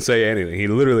 he doesn't say anything. He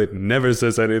literally never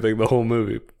says anything the whole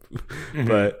movie.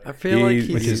 But I feel like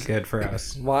Which is good for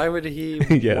us. Why would he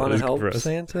Yeah, want to that's help for us.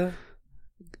 Santa?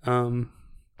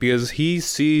 because he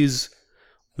sees,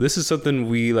 this is something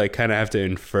we like kind of have to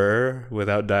infer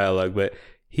without dialogue, but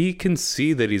he can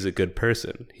see that he's a good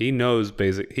person. He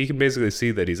can basically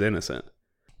see that he's innocent.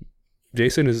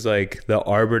 Jason is like the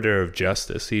arbiter of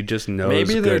justice. He just knows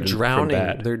Maybe they're good from drowning.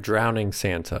 bad. They're drowning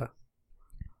Santa.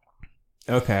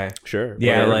 Okay. Sure.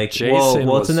 Yeah, Where like Jason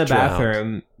well, it's in the was drowned.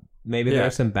 bathroom. Maybe Yeah. there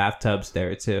are some bathtubs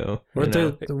there too. Or you they're,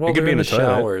 know? well, could they're be in in the a toilet.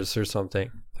 showers or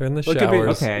something. They're in the Well, it could be-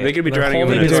 showers. okay. They could be They're drowning him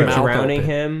in holding Maybe a his they're mouth toilet. drowning open.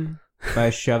 him by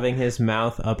shoving his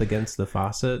mouth up against the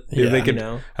faucet. Yeah. They could- You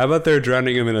know? How about they're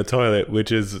drowning him in a toilet,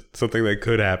 which is something that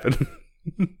could happen.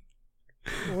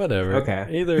 Whatever. Okay.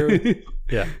 Either.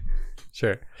 Yeah.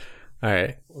 Sure. All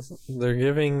right. They're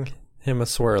giving him a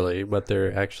swirly, but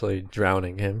they're actually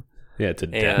drowning him. Yeah, to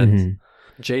death. And Mhm.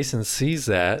 Jason sees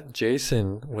that.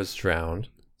 Jason was drowned,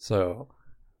 so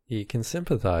he can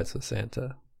sympathize with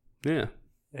Santa. Yeah.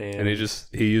 And And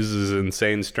he uses his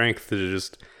insane strength to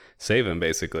just save him,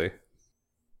 basically.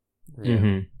 yeah.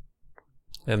 Mhm.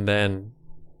 And then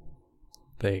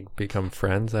they become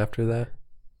friends after that.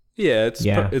 Yeah,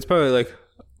 Yeah. it's probably like,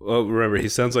 well, remember, he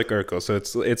sounds like Urkel, so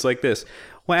it's like this.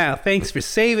 Wow, thanks for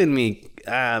saving me,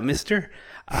 mister.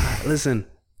 Listen,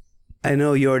 I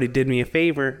know you already did me a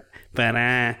favor,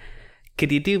 but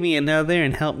could you do me another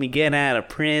and help me get out of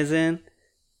prison?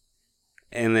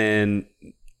 And then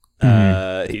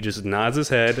he just nods his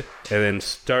head and then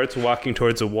starts walking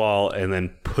towards a wall and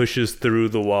then pushes through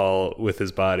the wall with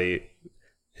his body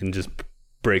and just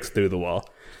breaks through the wall.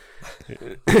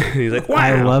 He's like, wow.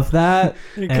 I love that.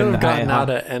 He could and have gotten I- out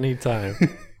at any time.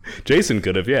 Jason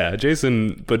could have, yeah.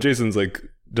 But Jason's like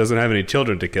doesn't have any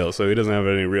children to kill, so he doesn't have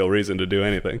any real reason to do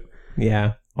anything.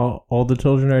 Yeah. All the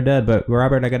children are dead, but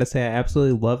Robert, I gotta say, I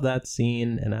absolutely love that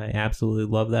scene, and I absolutely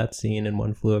love that scene in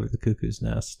One Flew Over the Cuckoo's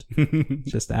Nest.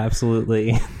 Just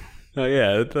absolutely Oh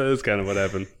yeah, that's kind of what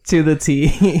happened. to the T.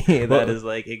 That Well- is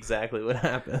like exactly what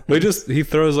happened. He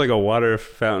throws like a water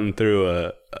fountain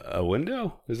through a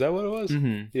window. Is that what it was?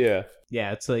 Mm-hmm. Yeah.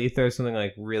 Yeah, it's like you throw something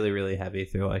like really, really heavy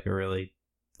through like a really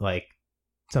like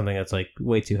something that's like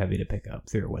way too heavy to pick up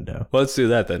through a window. Well, let's do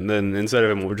that then. Then instead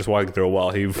of him just walking through a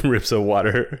wall, he rips a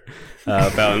water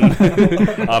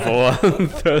fountain off a wall and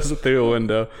throws it through a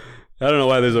window. I don't know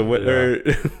why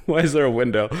there's why is there a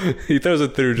window? He throws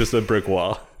it through just a brick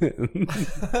wall.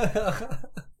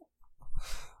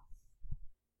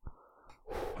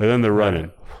 And then they're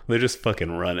running. They're just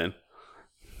fucking running.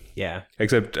 Yeah,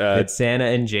 Except, it's Santa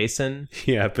and Jason.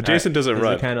 yeah, but Jason doesn't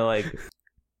run. Kind of like,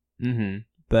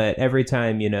 But every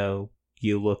time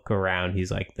you look around,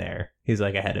 he's like there. He's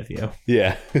like ahead of you.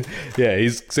 Yeah, yeah.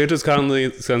 Santa's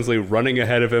constantly running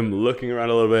ahead of him, looking around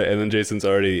a little bit, and then Jason's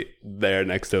already there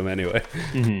next to him anyway.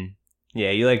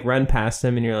 Yeah, you like run past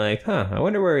him, and you're like, huh? I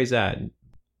wonder where he's at.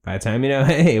 By the time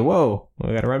hey, whoa,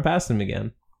 we gotta run past him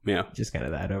again. Yeah, Just kind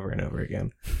of that over and over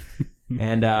again.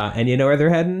 and you know where they're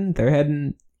heading? They're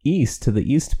heading east to the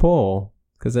East Pole,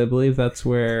 because I believe that's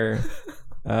where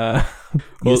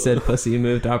you said Pussy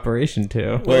moved operation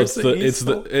to. well, Where's the East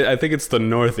I think it's the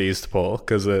Northeast Pole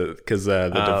because the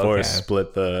divorce okay.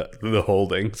 split the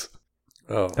holdings.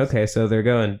 Oh. Okay, so they're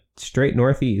going straight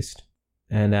northeast,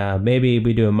 and maybe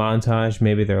we do a montage.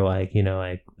 Maybe they're like,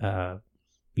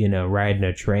 riding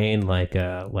a train, like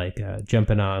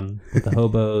jumping on the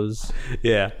hobos,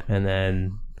 Yeah, and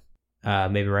then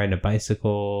maybe riding a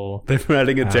bicycle. they're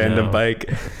riding a I don't tandem know. bike.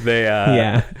 They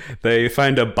Yeah. they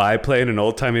find a biplane, an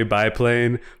old timey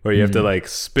biplane, where you have Mm-hmm. to like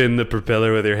spin the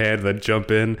propeller with your hand, then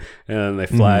jump in, and then they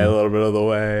fly a little bit of the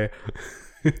way.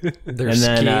 They're And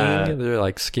then, skiing. They're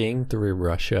like skiing through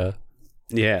Russia.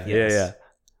 Yeah, Yes. yeah.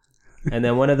 And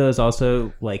then one of those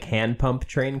also like hand pump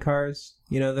train cars,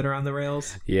 that are on the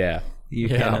rails. Yeah. You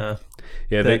Yeah. can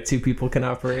Yeah, that two people can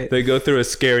operate. they go through a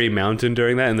scary mountain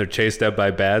during that, and they're chased out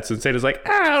by bats. And Santa's like,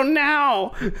 "Oh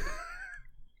no!"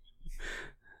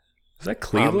 Is that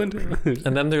Cleveland?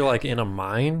 And then they're like in a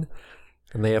mine,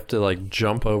 and they have to like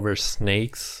jump over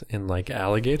snakes and like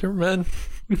alligator men,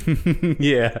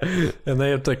 Yeah, and they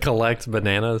have to collect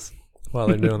bananas. while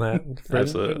they're doing that. For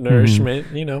Absolutely. nourishment,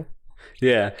 you know.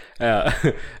 Yeah.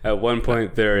 At one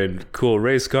point, they're in cool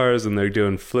race cars and they're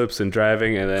doing flips and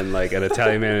driving, and then like an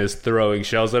Italian man is throwing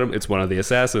shells at them. It's one of the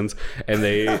assassins, and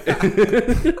they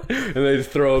and they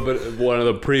throw one of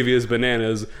the previous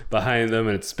bananas behind them,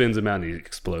 and it spins him out, and he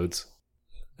explodes.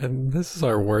 And this is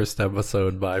our worst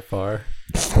episode by far.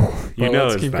 You know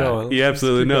let's it's keep not. going. You Let's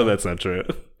absolutely keep know going. that's not true.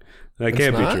 That It's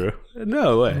can't not? be true.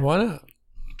 No way. Why not?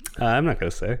 I'm not gonna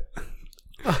say.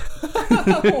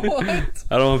 What?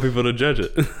 I don't want people to judge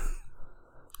it.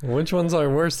 Which one's our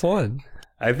worst one?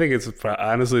 I think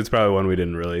honestly, it's probably one we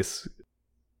didn't release.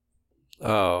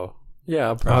 Oh, yeah.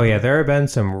 Oh Probably. yeah, there have been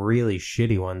some really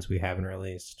shitty ones we haven't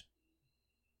released.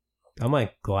 I'm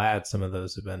like glad some of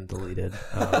those have been deleted.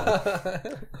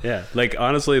 Yeah, like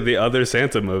honestly, the other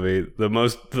Santa movie, the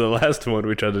last one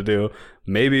we tried to do,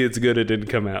 maybe it's good it didn't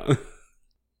come out.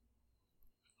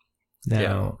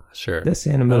 Now, Sure. this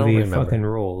Santa I don't movie remember. fucking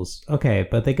rules. Okay,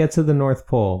 but they get to the North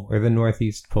Pole or the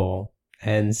Northeast Pole,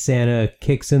 and Santa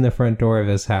kicks in the front door of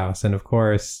his house, and of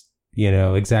course, you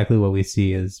know exactly what we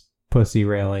see is Pussy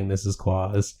railing Mrs.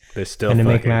 Claus. They're still And to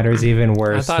make fucking. matters even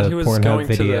worse, I thought the he was Pornhub going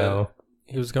to video.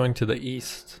 He was going to the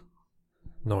east,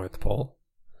 North Pole.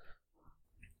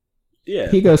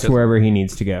 Yeah, He goes to wherever he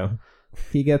needs to go.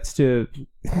 He gets to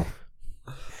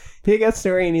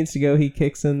where he needs to go. He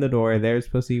kicks in the door. There's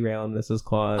Pussy railing Mrs.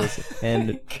 Claus,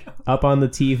 and up on the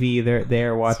TV,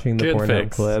 they're watching the Good Pornhub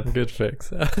fix. clip. Good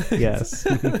fix. Yes,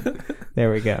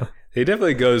 there we go. he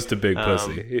definitely goes to Big Um,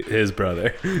 Pussy, his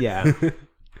brother. Yeah,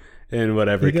 In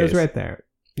whatever he goes case. right there.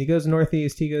 He goes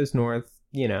northeast. He goes north.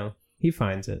 You know, he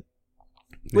finds it.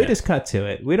 We Yeah. just cut to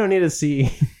it. We don't need to see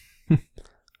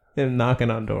him knocking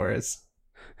on doors.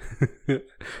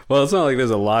 Well, it's not like there's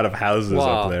a lot of houses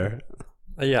Wow. up there.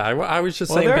 Yeah, I was just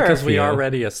Well, saying there are a because we few.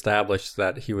 already established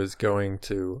that he was going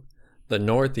to the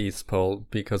Northeast Pole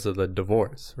because of the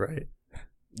divorce, right?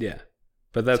 Yeah,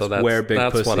 but that's, So that's- where Big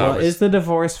that's Pussy. what I Well, was- is the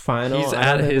divorce final? He's I don't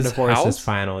at think his the divorce is house?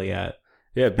 final yet.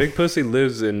 Yeah, Big Pussy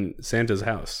lives in Santa's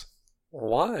house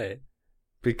Why?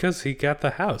 because he got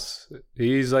the house.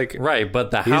 He's like Right, but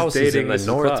the He's house is in dating the Mrs.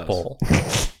 North Claus. Pole.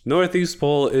 Northeast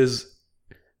Pole is.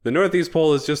 The Northeast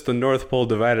Pole is just the North Pole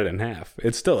divided in half.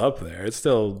 It's still up there. It's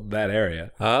still that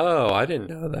area. Oh, I didn't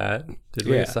know that. Did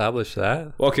we Yeah. establish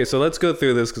that? Okay, so let's go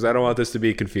through this because I don't want this to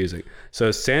be confusing.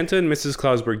 So Santa and Mrs.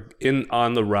 Claus were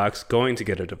on the rocks going to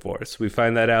get a divorce. We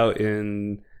find that out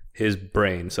in his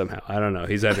brain somehow. I don't know.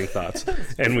 He's having thoughts.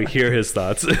 And we hear his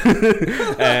thoughts.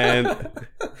 And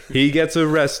he gets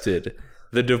arrested.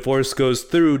 The divorce goes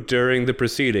through during the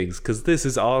proceedings because this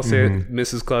is all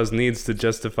Mrs. Claus needs to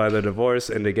justify the divorce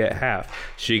and to get half.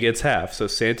 She gets half. So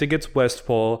Santa gets West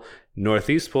Pole.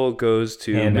 Northeast Pole goes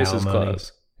to And Mrs. alimony.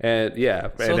 Claus. And yeah,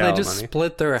 So and they just alimony.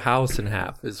 split their house in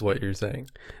half, is what you're saying.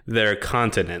 Their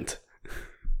continent.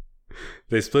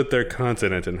 They split their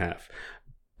continent in half.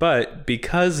 But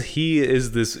because he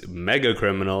is this mega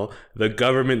criminal, the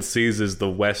government seizes the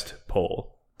West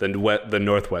Pole, the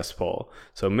Northwest Pole.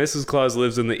 So Mrs. Claus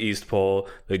lives in the East Pole.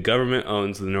 The government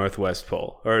owns the Northwest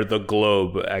Pole, or the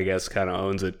globe, I guess, kind of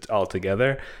owns it all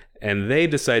together. And they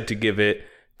decide to give it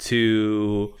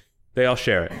to. They all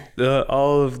share it.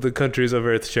 All of the countries of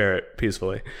Earth share it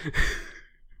peacefully.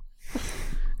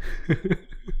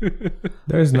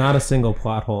 There's not a single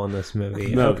plot hole in this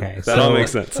movie. No, Okay, that all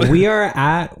makes sense. we are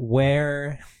at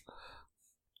where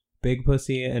Big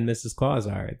Pussy and Mrs. Claus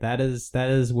are. That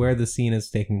is where the scene is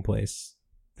taking place.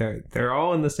 They're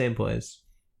all in the same place.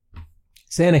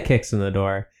 Santa kicks in the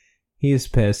door. He's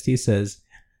pissed. He says,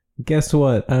 "Guess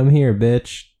what? I'm here,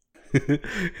 bitch."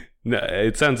 No,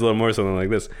 it sounds a little more something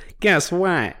like this. Guess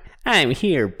what? I'm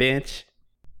here, bitch.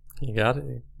 You got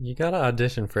it. You got to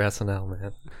audition for SNL,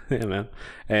 man. Yeah, man.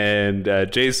 And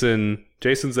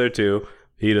Jason's there too.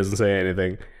 He doesn't say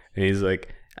anything. And he's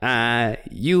like,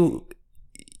 you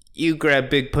grab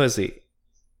Big Pussy.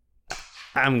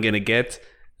 I'm gonna get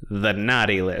the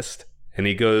naughty list. And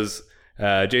he goes,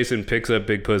 Jason picks up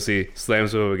Big Pussy,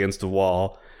 slams him up against the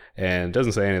wall, and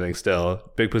doesn't say anything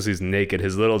still. Big Pussy's naked.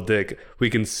 His little dick, we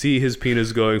can see his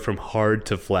penis going from hard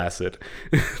to flaccid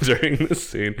during this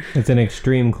scene. It's an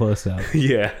extreme close-up.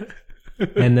 Yeah.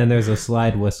 And then there's a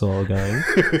slide whistle going,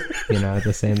 at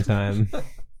the same time.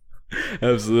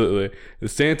 Absolutely.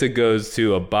 Santa goes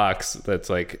to a box that's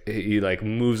like, he like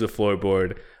moves a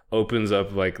floorboard, opens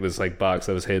up like this like box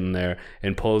that was hidden there,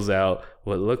 and pulls out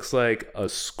what looks like a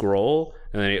scroll,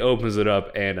 and then he opens it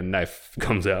up and a knife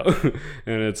comes out.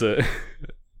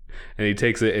 And he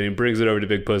takes it and he brings it over to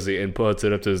Big Pussy and puts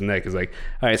it up to his neck. He's like,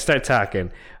 all right, start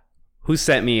talking. Who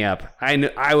set me up?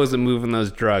 I wasn't moving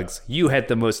those drugs. You had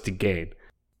the most to gain.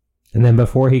 And then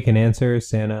before he can answer,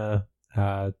 Santa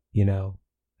neuters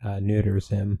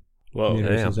him. Whoa,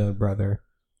 Neuters damn. his own brother.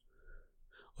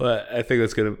 well, I think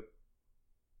that's gonna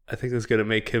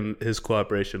make his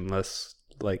cooperation less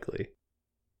likely.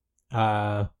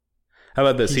 How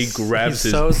about this? He grabs he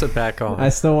his. sews it back on. I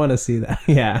still want to see that.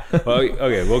 Yeah. Well,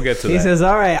 okay, we'll get to He that. says,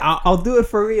 "All right, I'll do it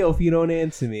for real if you don't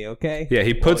answer me, okay?" Yeah,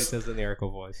 he Well, puts he says in the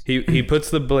Erical voice. he puts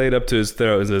the blade up to his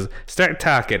throat and says, "Start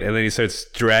talking," and then he starts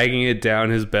dragging it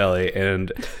down his belly.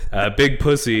 And Big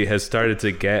Pussy has started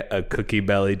to get a cookie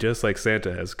belly, just like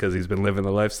Santa has, because he's been living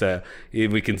the lifestyle.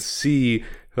 We can see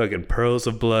fucking pearls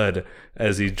of blood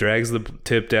as he drags the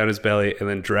tip down his belly and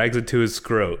then drags it to his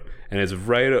scrot. And it's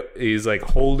right. He's like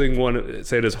holding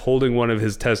Santa's holding one of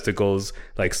his testicles,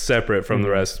 like separate from the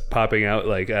rest, popping out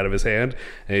like out of his hand.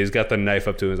 And he's got the knife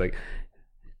up to him. He's like,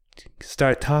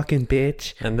 "Start talking,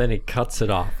 bitch." And then he cuts it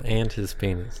off and his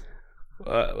penis.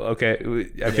 Okay,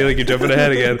 I feel like you're jumping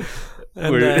ahead again.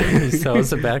 And then he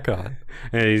sews it back on.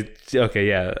 And he's okay.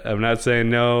 Yeah, I'm not saying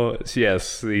no.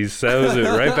 Yes, he sews it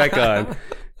right back on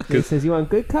He says, "You want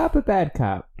good cop or bad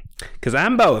cop?" because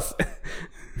I'm both.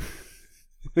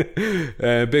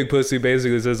 Big Pussy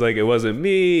basically says like, "It wasn't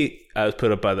me. I was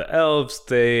put up by the elves.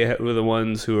 They were the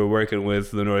ones who were working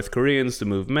with the North Koreans to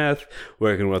move meth,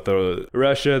 working with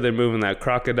Russia. They're moving that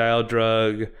crocodile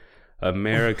drug.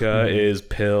 America is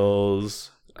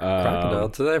pills. Crocodile.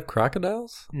 Do they have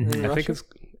crocodiles? in I think Russia?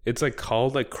 it's like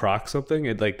called like croc something.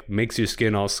 It like makes your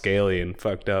skin all scaly and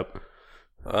fucked up.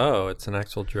 Oh, it's an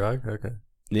actual drug? Okay.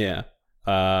 Yeah.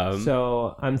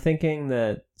 So I'm thinking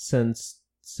that since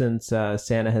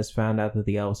Santa has found out that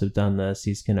the elves have done this,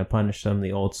 he's gonna punish them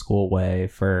the old school way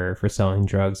for selling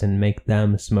drugs and make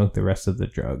them smoke the rest of the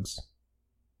drugs.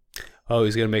 Oh,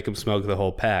 he's gonna make him smoke the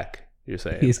whole pack. You're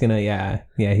saying? He's gonna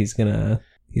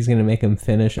he's gonna make them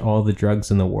finish all the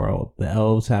drugs in the world. The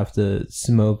elves have to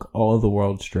smoke all the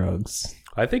world's drugs.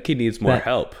 I think he needs more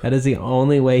help. That is the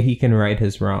only way he can right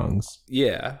his wrongs.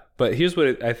 Yeah, but here's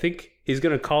what I think. He's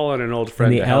gonna call on an old And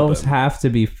friend the to help elves him. have to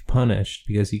be punished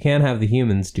because you can't have the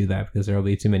humans do that because there will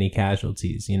be too many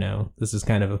casualties, This is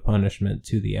kind of a punishment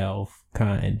to the elf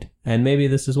kind. And maybe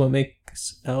this is what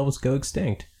makes elves go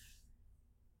extinct.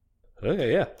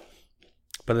 Okay, yeah.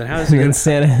 But then how is he And then gonna?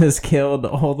 Santa has killed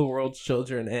all the world's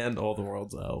children and all the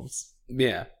world's elves.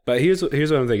 Yeah, but here's what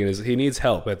I'm thinking is he needs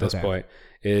help at this Okay. point.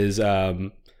 Is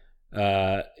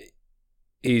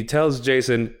he tells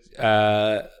Jason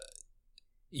they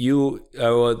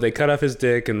cut off his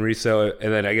dick and resew it,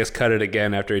 and then I guess cut it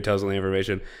again after he tells him the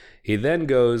information. He then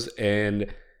goes and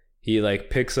he like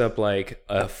picks up like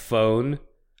a phone,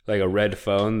 like a red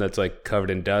phone that's like covered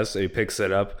in dust, and he picks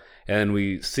it up, and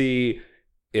we see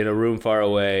in a room far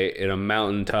away in a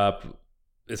mountaintop.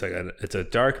 It's a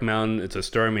dark mountain. It's a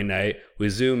stormy night. We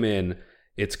zoom in.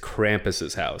 It's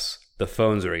Krampus's house. The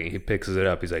phone's ringing. He picks it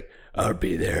up. He's like, "I'll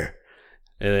be there,"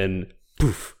 and then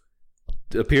poof.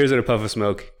 Appears in a puff of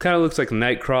smoke. Kind of looks like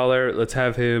Nightcrawler. Let's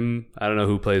have him. I don't know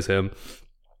who plays him.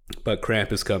 But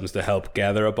Krampus comes to help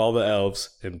gather up all the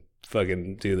elves and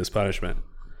fucking do this punishment.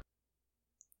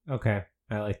 Okay,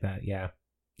 I like that, yeah.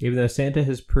 Even though Santa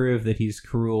has proved that he's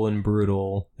cruel and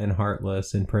brutal and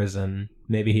heartless in prison,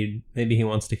 maybe he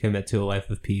wants to commit to a life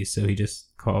of peace, so he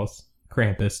just calls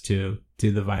Krampus to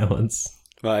do the violence.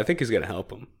 Well, I think he's going to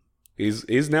help him.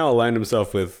 He's now aligned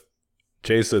himself with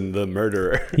Jason the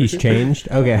murderer. He's changed?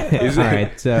 Okay. All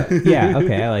right. So, yeah,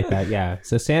 okay, I like that. Yeah.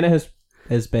 So Santa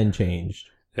has been changed.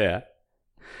 Yeah.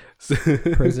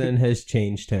 Prison has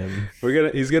changed him.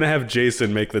 He's gonna have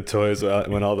Jason make the toys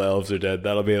when all the elves are dead.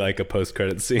 That'll be like a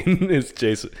post-credit scene. It's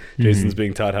Jason's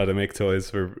being taught how to make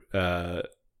toys for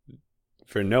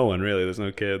no one really. There's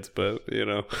no kids, but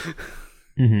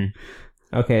Mm-hmm.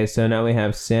 Okay, so now we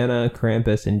have Santa,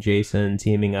 Krampus, and Jason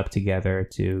teaming up together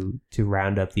to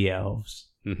round up the elves.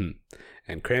 Mm-hmm.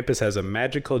 And Krampus has a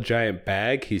magical giant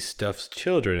bag he stuffs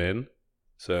children in.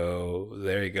 So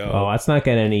there you go. Oh, that's not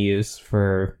getting any use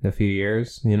for a few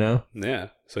years, Yeah.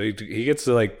 So he gets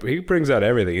to he brings out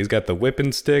everything. He's got the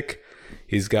whipping stick.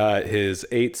 He's got his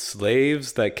 8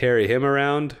 slaves that carry him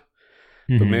around.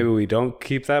 But maybe we don't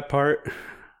keep that part.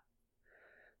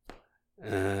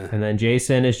 And then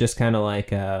Jason is just kind of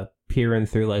like peering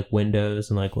through like windows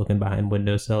and like looking behind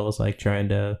windowsills, like trying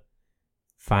to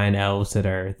find elves that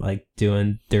are like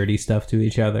doing dirty stuff to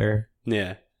each other.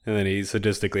 Yeah. And then he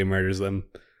sadistically murders them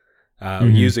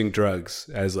using drugs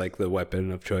as like the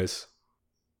weapon of choice.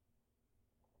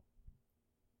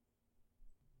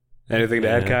 Anything to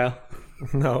add, Kyle?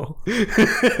 No. All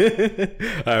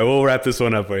right, we'll wrap this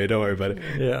one up for you. Don't worry about it.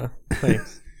 Yeah.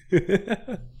 Thanks.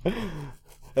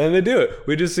 And they do it.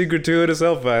 We just see gratuitous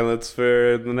elf violence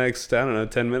for the next,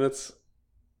 10 minutes.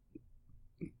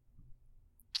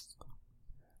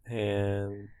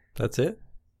 And that's it.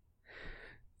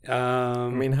 I I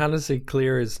mean, how does he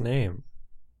clear his name?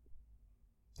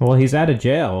 Well, he's out of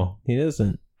jail. He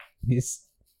doesn't.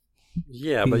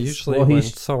 Yeah, but he's- usually well, when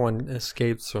he's- someone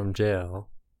escapes from jail,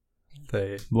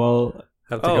 they Well,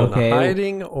 have to Oh, go into okay.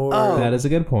 hiding or... that is a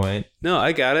good point. no,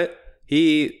 I got it.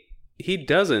 He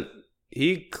doesn't.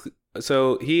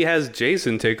 So he has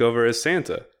Jason take over as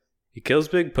Santa. He kills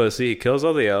Big Pussy. He kills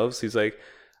all the elves. He's like,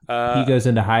 He goes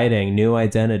into hiding, new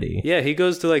identity. yeah. He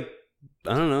goes to like,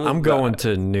 I don't know. I'm going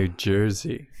to New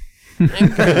Jersey. New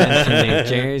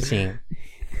Jersey.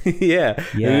 yeah, and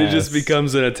he just Yes.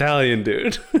 becomes an Italian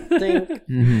dude.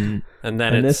 hmm And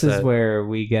then And it's this is where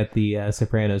we get the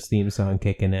Sopranos theme song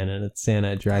kicking in, and it's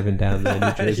Santa driving down the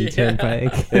New Jersey Yeah.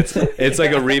 Turnpike. It's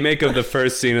like a remake of the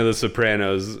first scene of The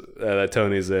Sopranos that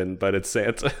Tony's in, but it's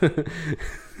Santa,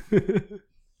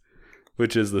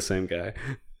 which is the same guy.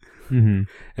 hmm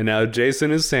And now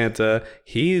Jason is Santa.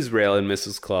 He's railing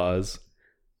Mrs. Claus.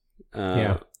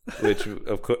 Yeah. Which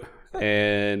of course,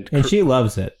 and she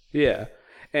loves it. yeah,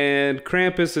 and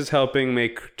Krampus is helping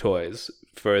make toys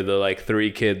for the like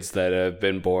 3 kids that have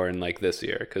been born like this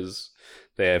year because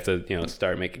they have to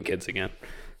start making kids again.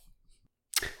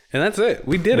 And that's it.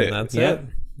 We did it. That's Yep.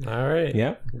 it. All right.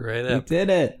 Yep, Great we up. did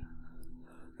it.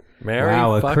 Merry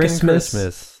Wow, a fucking Christmas.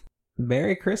 Christmas.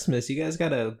 Merry Christmas! You guys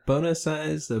got a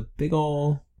bonus-sized, a big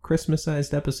ol'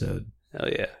 Christmas-sized episode. Hell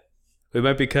yeah. We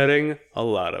might be cutting a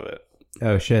lot of it,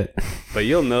 Oh shit! but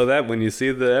you'll know that when you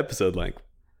see the episode length.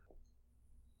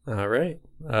 All right.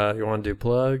 You want to do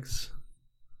plugs?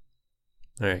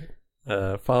 All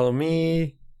right. Follow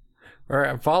me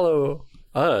or follow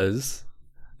us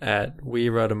at We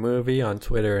Wrote a Movie on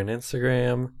Twitter and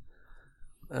Instagram.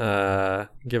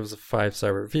 Give us a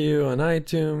 5-star review on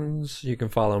iTunes. You can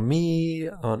follow me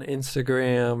on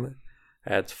Instagram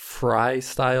at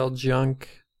FryStyleJunk.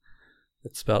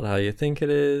 It's spelled how you think it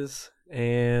is.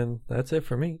 And that's it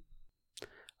for me.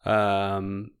 I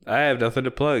have nothing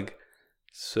to plug.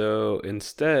 So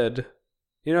instead,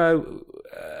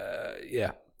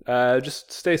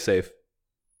 just stay safe.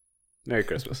 Merry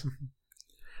Christmas.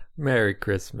 Merry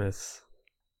Christmas.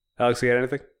 Alex, you got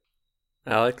anything?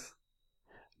 Alex?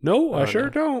 No, I Oh, sure no.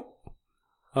 don't.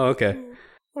 Oh, okay.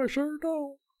 I sure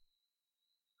don't.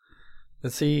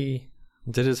 Let's see.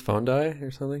 Did his phone die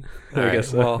or something? I guess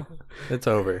so. Well, it's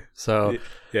over. So,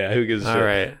 Yeah, who gives a all shit?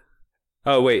 right.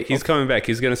 Oh, wait, he's coming back.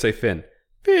 He's going to say Finn.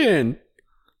 Finn.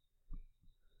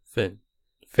 Finn.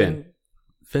 Finn.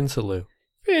 Finn Salou.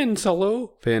 Finn, Salou.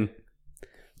 Finn.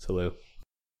 Salou.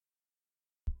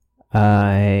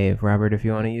 Hey, Robert, if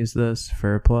you want to use this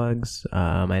for plugs,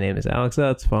 my name is Alex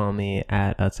Utz. Follow me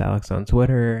at UtzAlex on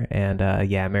Twitter. And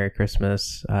Merry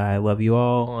Christmas. I love you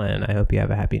all, and I hope you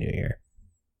have a Happy New Year.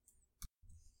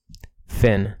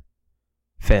 Finn.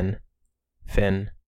 Finn. Finn.